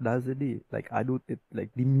that drop, that's the day. Like I don't it like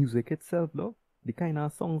the music itself, dog. The kind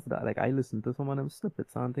of songs that like I listen to some of them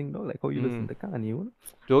snippets and thing, dog. Like how you listen to Kanye, you know?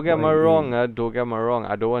 Don't get me Boy, wrong, don't get me wrong.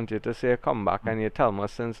 I don't want you to say come back and you tell me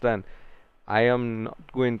since then. I am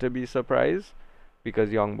not going to be surprised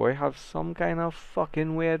because young boy have some kind of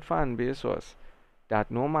fucking weird fan base was that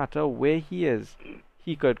no matter where he is,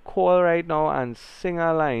 he could call right now and sing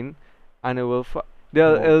a line and it will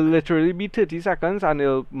it'll literally be 30 seconds and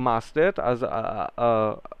he'll master it as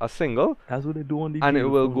a single that's what they do on the and it jail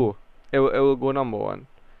will phone. go. It will go number one.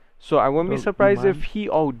 So I won't be Dog, the surprised man- if he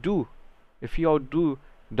outdo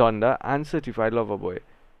Donda and Certified Lover Boy.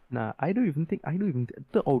 Nah, I don't even think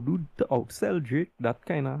the outsell Drake that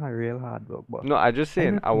kind of real hard work, but No, I just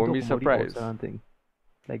saying I won't be surprised. Thing.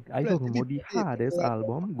 Like I Plenty talking about the people say hardest that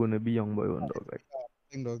album gonna be Young Boy One Dog. Like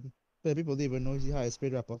thing, dog. Plenty people don't even know he's the highest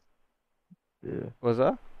paid rapper. yeah, Was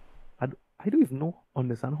that? I don't even know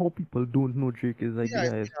understand how people don't know Drake is like Yeah, the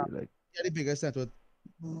highest paid. Like Yeah, the biggest net worth.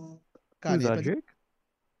 who's Kanye. that Plenty- Drake?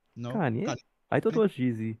 No. Kanye? I thought it was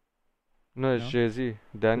Jay-Z. No, it's No. Jay-Z,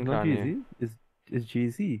 then It's not Kanye. Jay-Z. It's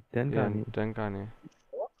Jay-Z. Then Yeah, Kanye. then Kanye.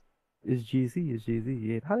 It's Jay-Z. It's Jay-Z.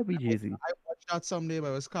 Yeah, it had to be Jay-Z. I watched that someday, but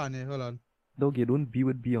it was Kanye. Hold on. Dog, you don't be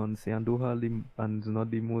with Beyonce and do her and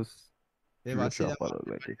not the most If I rich say that, rapper dog,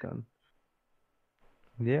 like you can.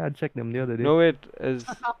 Yeah, I checked them the other day. No, wait, is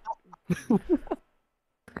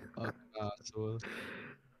so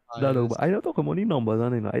No, no, but I don't talk about the numbers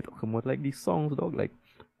and I talk about like the songs, dog. Like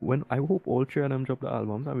when I hope all three of them drop the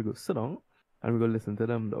albums and we go sit down and we go listen to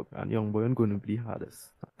them, dog. And Young Boy ain't gonna be the hardest.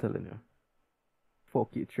 I'm telling you.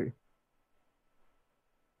 4K3.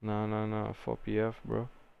 no, for PF, bro.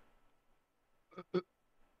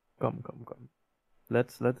 Come.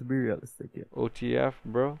 Let's be realistic here. OTF,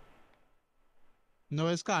 bro. No,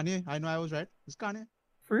 it's Kanye. I know I was right. It's Kanye.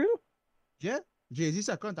 For real? Yeah. Jay-Z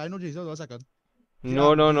second. I know Jay-Z was second.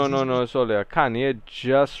 No, Jay-Z Solia. Kanye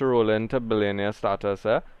just roll into billionaire status,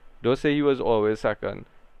 eh? Don't say he was always second.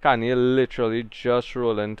 Kanye literally just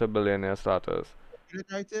roll into billionaire status.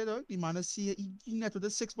 right there, dog. The man is he net with the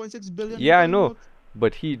 6.6 billion. Yeah, I know.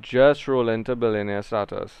 But he just roll into billionaire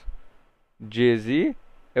status. Jay-Z,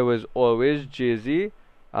 it was always Jay-Z,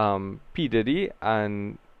 P. Diddy,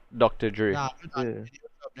 and Dr. Dre. Yeah,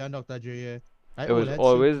 Yeah. Dr. Dre, yeah. It was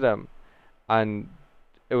always them. And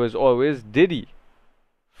it was always Diddy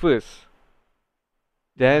first.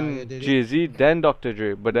 Then yeah, Diddy. Jay-Z, then Dr.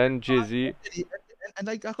 Dre. But then Jay-Z... And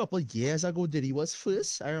like a couple years ago, Diddy was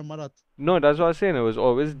first. I remember that. No, that's what I was saying. It was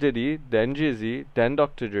always Diddy, then Jay-Z, then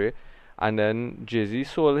Dr. Dre. And then Jay-Z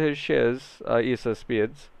sold his shares, Ace of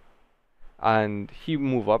Spades. And he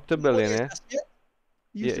moved up to billionaire.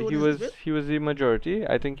 Yeah, he was the majority.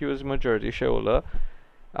 I think he was majority shareholder,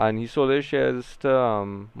 and he sold his shares to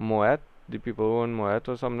Moet, the people who own Moet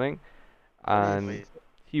or something, and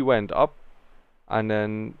he went up, and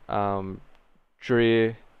then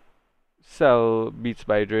Dre sell Beats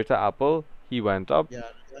by Dre to Apple. He went up, Yeah,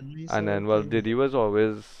 and then well, Diddy was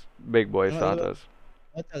always big boy No, status.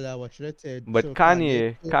 I tell you what should I say? But So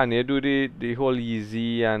Kanye do the whole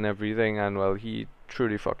Yeezy and everything, and well, he through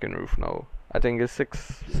the fucking roof now. I think it's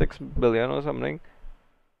 6 billion or something.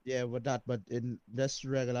 Yeah, but in just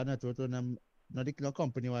regular network on them, not the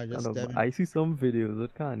company why I just know, them. but I see some videos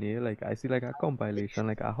with Kanye, like I see like a compilation,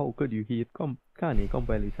 like a how could you hate Kanye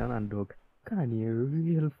compilation and dog. Kanye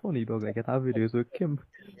real funny dog. Like I have videos with Kim,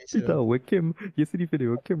 Peter with Kim. You see the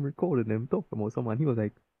video with Kim recording them talking about someone. He was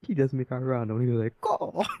like, he just make a random. He was like,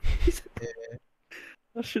 oh,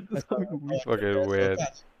 that shit is so weird. Fucking weird.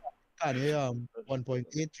 Kanye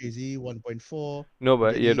 1.8, Jay-Z 1.4. No,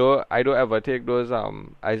 but you Diddy- know, I don't ever take those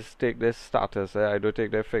I just take their status, I don't take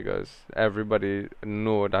their figures. Everybody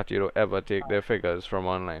know that you don't ever take their figures from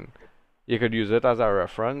online. You could use it as a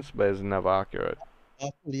reference, but it's never accurate.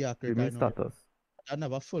 Not fully accurate. You I mean know. status? I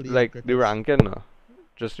never fully Like accurate. the ranking, no.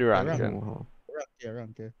 Just the rank. ranking. Uh-huh.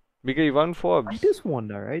 Rank, yeah. Because even I Forbes, just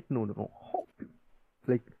wonder, right? No.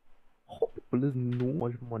 How people just know how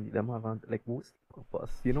much money them have on, like most of us.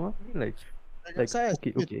 You know what I mean? Like That's how I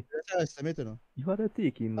okay. That's how I estimate, you know. You had to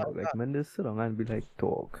take in now, like when they sit down and be like,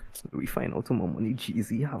 dog, we find out how much money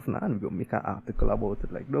Jeezy have now and we'll make an article about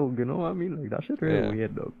it. Like, dog, you know what I mean? Like that shit really Yeah.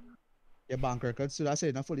 weird, dog. Your bank records, so that's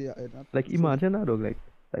it, not fully. Not Like fully- imagine that, dog. Like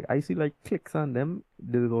I see like clicks on them.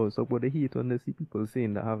 There's also what they hate when they see people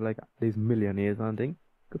saying that have like these millionaires and thing,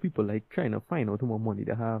 'Cause people like trying to find out how much money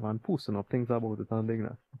they have and posting up things about it and things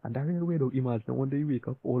like that. And that real way though, imagine one day you wake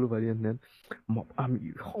up all over the internet,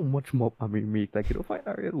 how much mob I mean make? Like you don't find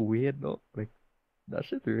that real weird though. Like that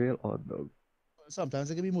shit real odd though. Sometimes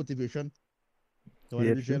it can be motivation. You want to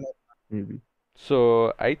Yeah, be true. jealous. Maybe.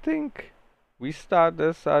 So I think we start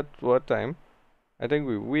this at what time? I think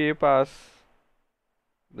we way past.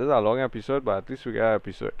 This is a long episode, but at least we got an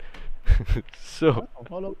episode. So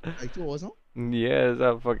How long? Like 2 hours now? yeah, it's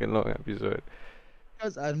a fucking long episode.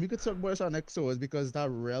 Because and we could talk about this on next hours because that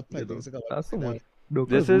real You plenty know, to cover. that's so Like much. that. No,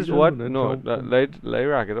 This 'cause we is just what wanna no. jump from Let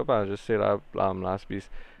rack it up and just say that last piece.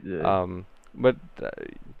 yeah. But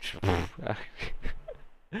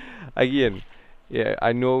again, yeah,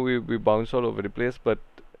 I know we bounce all over the place, but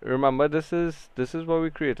remember this is what we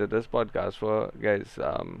created this podcast for, guys.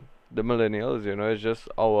 The millennials, it's just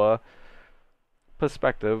our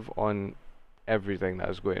perspective on everything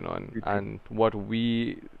that's going on True. and what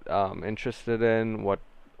we interested in, what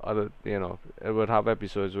other it would have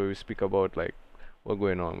episodes where we speak about like what's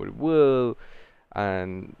going on with the world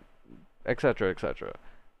and etc etc.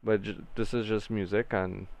 But this is just music,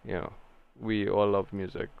 and we all love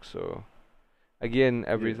music. So again, Yeah.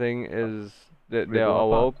 everything is We they are do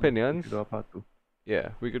a our part 2. We opinions. should do a part 2. Yeah,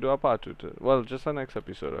 we could do a part two to, well, just a next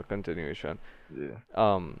episode or continuation.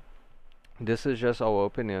 Yeah. This is just our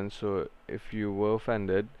opinion, so if you were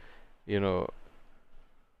offended, you know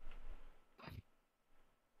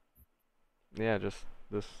yeah, just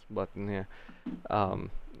this button here. um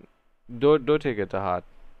don't take it to heart.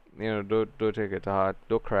 Don't take it to heart.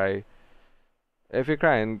 Don't cry. If you're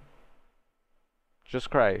crying, just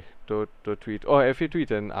cry. Don't tweet. Or if you're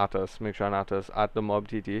tweeting at us, make sure and at us at the mob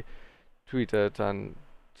tt. Tweet it and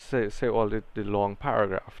say all the long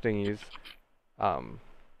paragraph thingies. um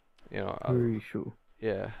Very sure.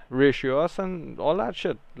 yeah, ratio us and all that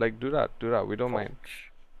shit. Like, do that. We don't mind.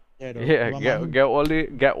 Yeah, though. Yeah, My get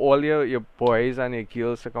man, get all your boys and your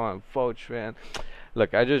kills to come and vouch, man.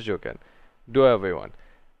 Look, I just joking. Do whatever you want.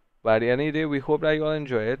 But at the end of the day, we hope that you all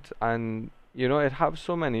enjoy it. And it have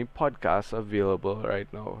so many podcasts available right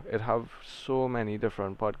now. It have so many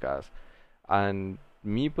different podcasts. And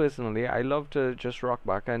me personally, I love to just rock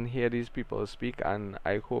back and hear these people speak. And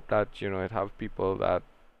I hope that it have people that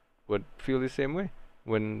would feel the same way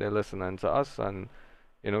when they're listening to us. And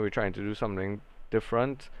we're trying to do something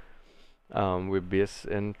different. We're based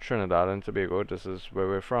in Trinidad and Tobago. This is where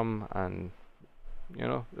we're from, and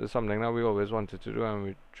it's something that we always wanted to do, and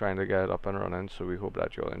we're trying to get it up and running. So we hope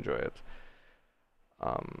that you'll enjoy it.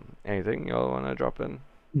 Anything y'all wanna drop in?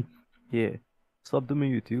 Yeah. Sub to my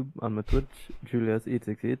YouTube and my Twitch,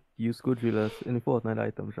 Julius868. Use code Julius in the Fortnite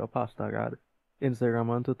item shop, hashtag ad.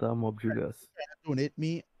 Instagram and Twitter, Mob Julius. donate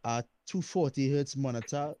me a 240 hertz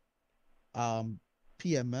monitor.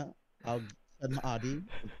 PM me. I'll send my ID.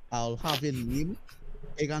 I'll have a name.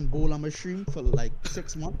 I can bowl on my stream for like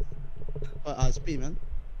 6 months as payment.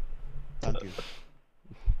 Thank you.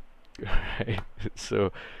 Right.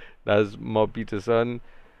 So that's Mob Peterson.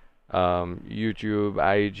 YouTube,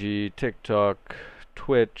 IG, TikTok,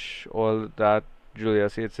 Twitch, all that.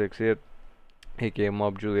 Julius868, aka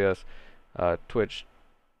Mob Julius. Twitch,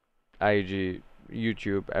 IG,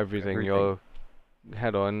 YouTube, everything. Y'all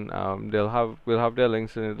head on. We'll have their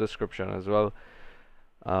links in the description as well.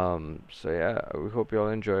 So yeah, we hope you all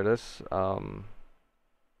enjoy this.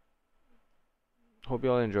 Hope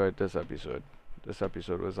you all enjoyed this episode. This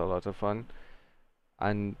episode was a lot of fun,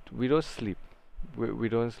 and we don't sleep. We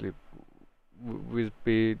don't sleep. We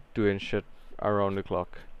be doing shit around the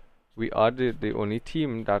clock. We are the only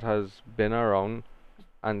team that has been around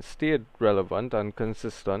and stayed relevant and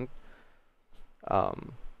consistent.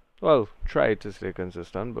 Well, try to stay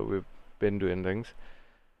consistent, but we've been doing things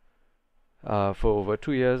for over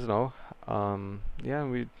 2 years now. Yeah,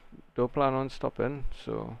 we don't plan on stopping.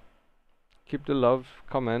 So keep the love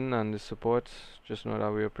coming and the support. Just know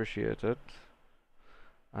that we appreciate it.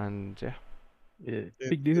 And yeah. Yeah.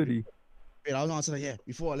 Pick the hoodie. Wait, I was answering that, yeah,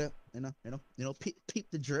 before all that, peep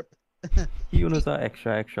the drip. He knows are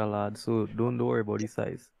extra large, so don't worry about the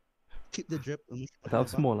size. Keep the drip. But have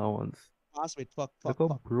smaller ones. Pass with fuck. Look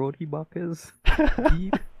how broad he back is.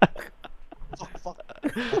 Deep. Fuck.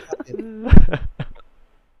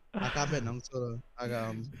 I can't bet now, so I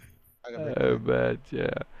got I bet, yeah.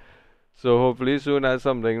 So hopefully soon as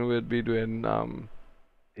something we'll be doing Yeah.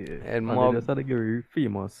 and And they Mob just had to get really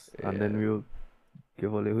famous, and then Yeah. we'll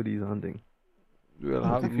give all the hoodies and thing. we'll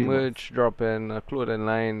Multi have famous. merch dropping, a clothing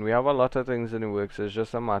line. We have a lot of things in the works. It's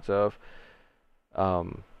just a matter of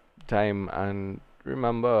time. And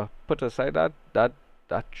remember, put aside that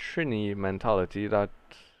Trini mentality that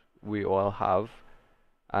we all have,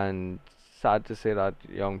 and sad to say that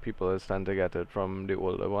young people tend to get it from the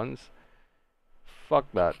older ones. Fuck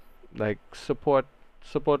that. Like support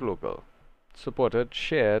local. Support it,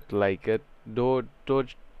 share it, like it.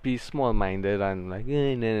 Don't be small minded and like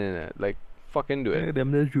no. Like fucking do it.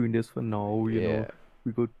 Them just doing this for now, you Yeah. know.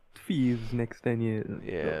 We got fees next 10 years.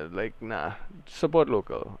 Yeah, like nah. Support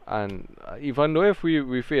local. And even though if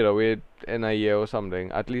we fade away in a year or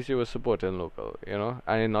something, at least you were supporting local, you know?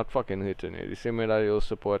 And you're not fucking hitting you. The same way that you'll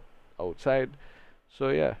support outside. So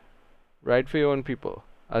yeah. Ride for your own people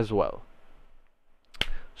as well.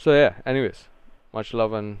 So yeah, anyways. Much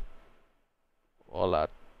love and all that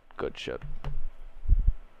good shit.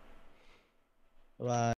 Right.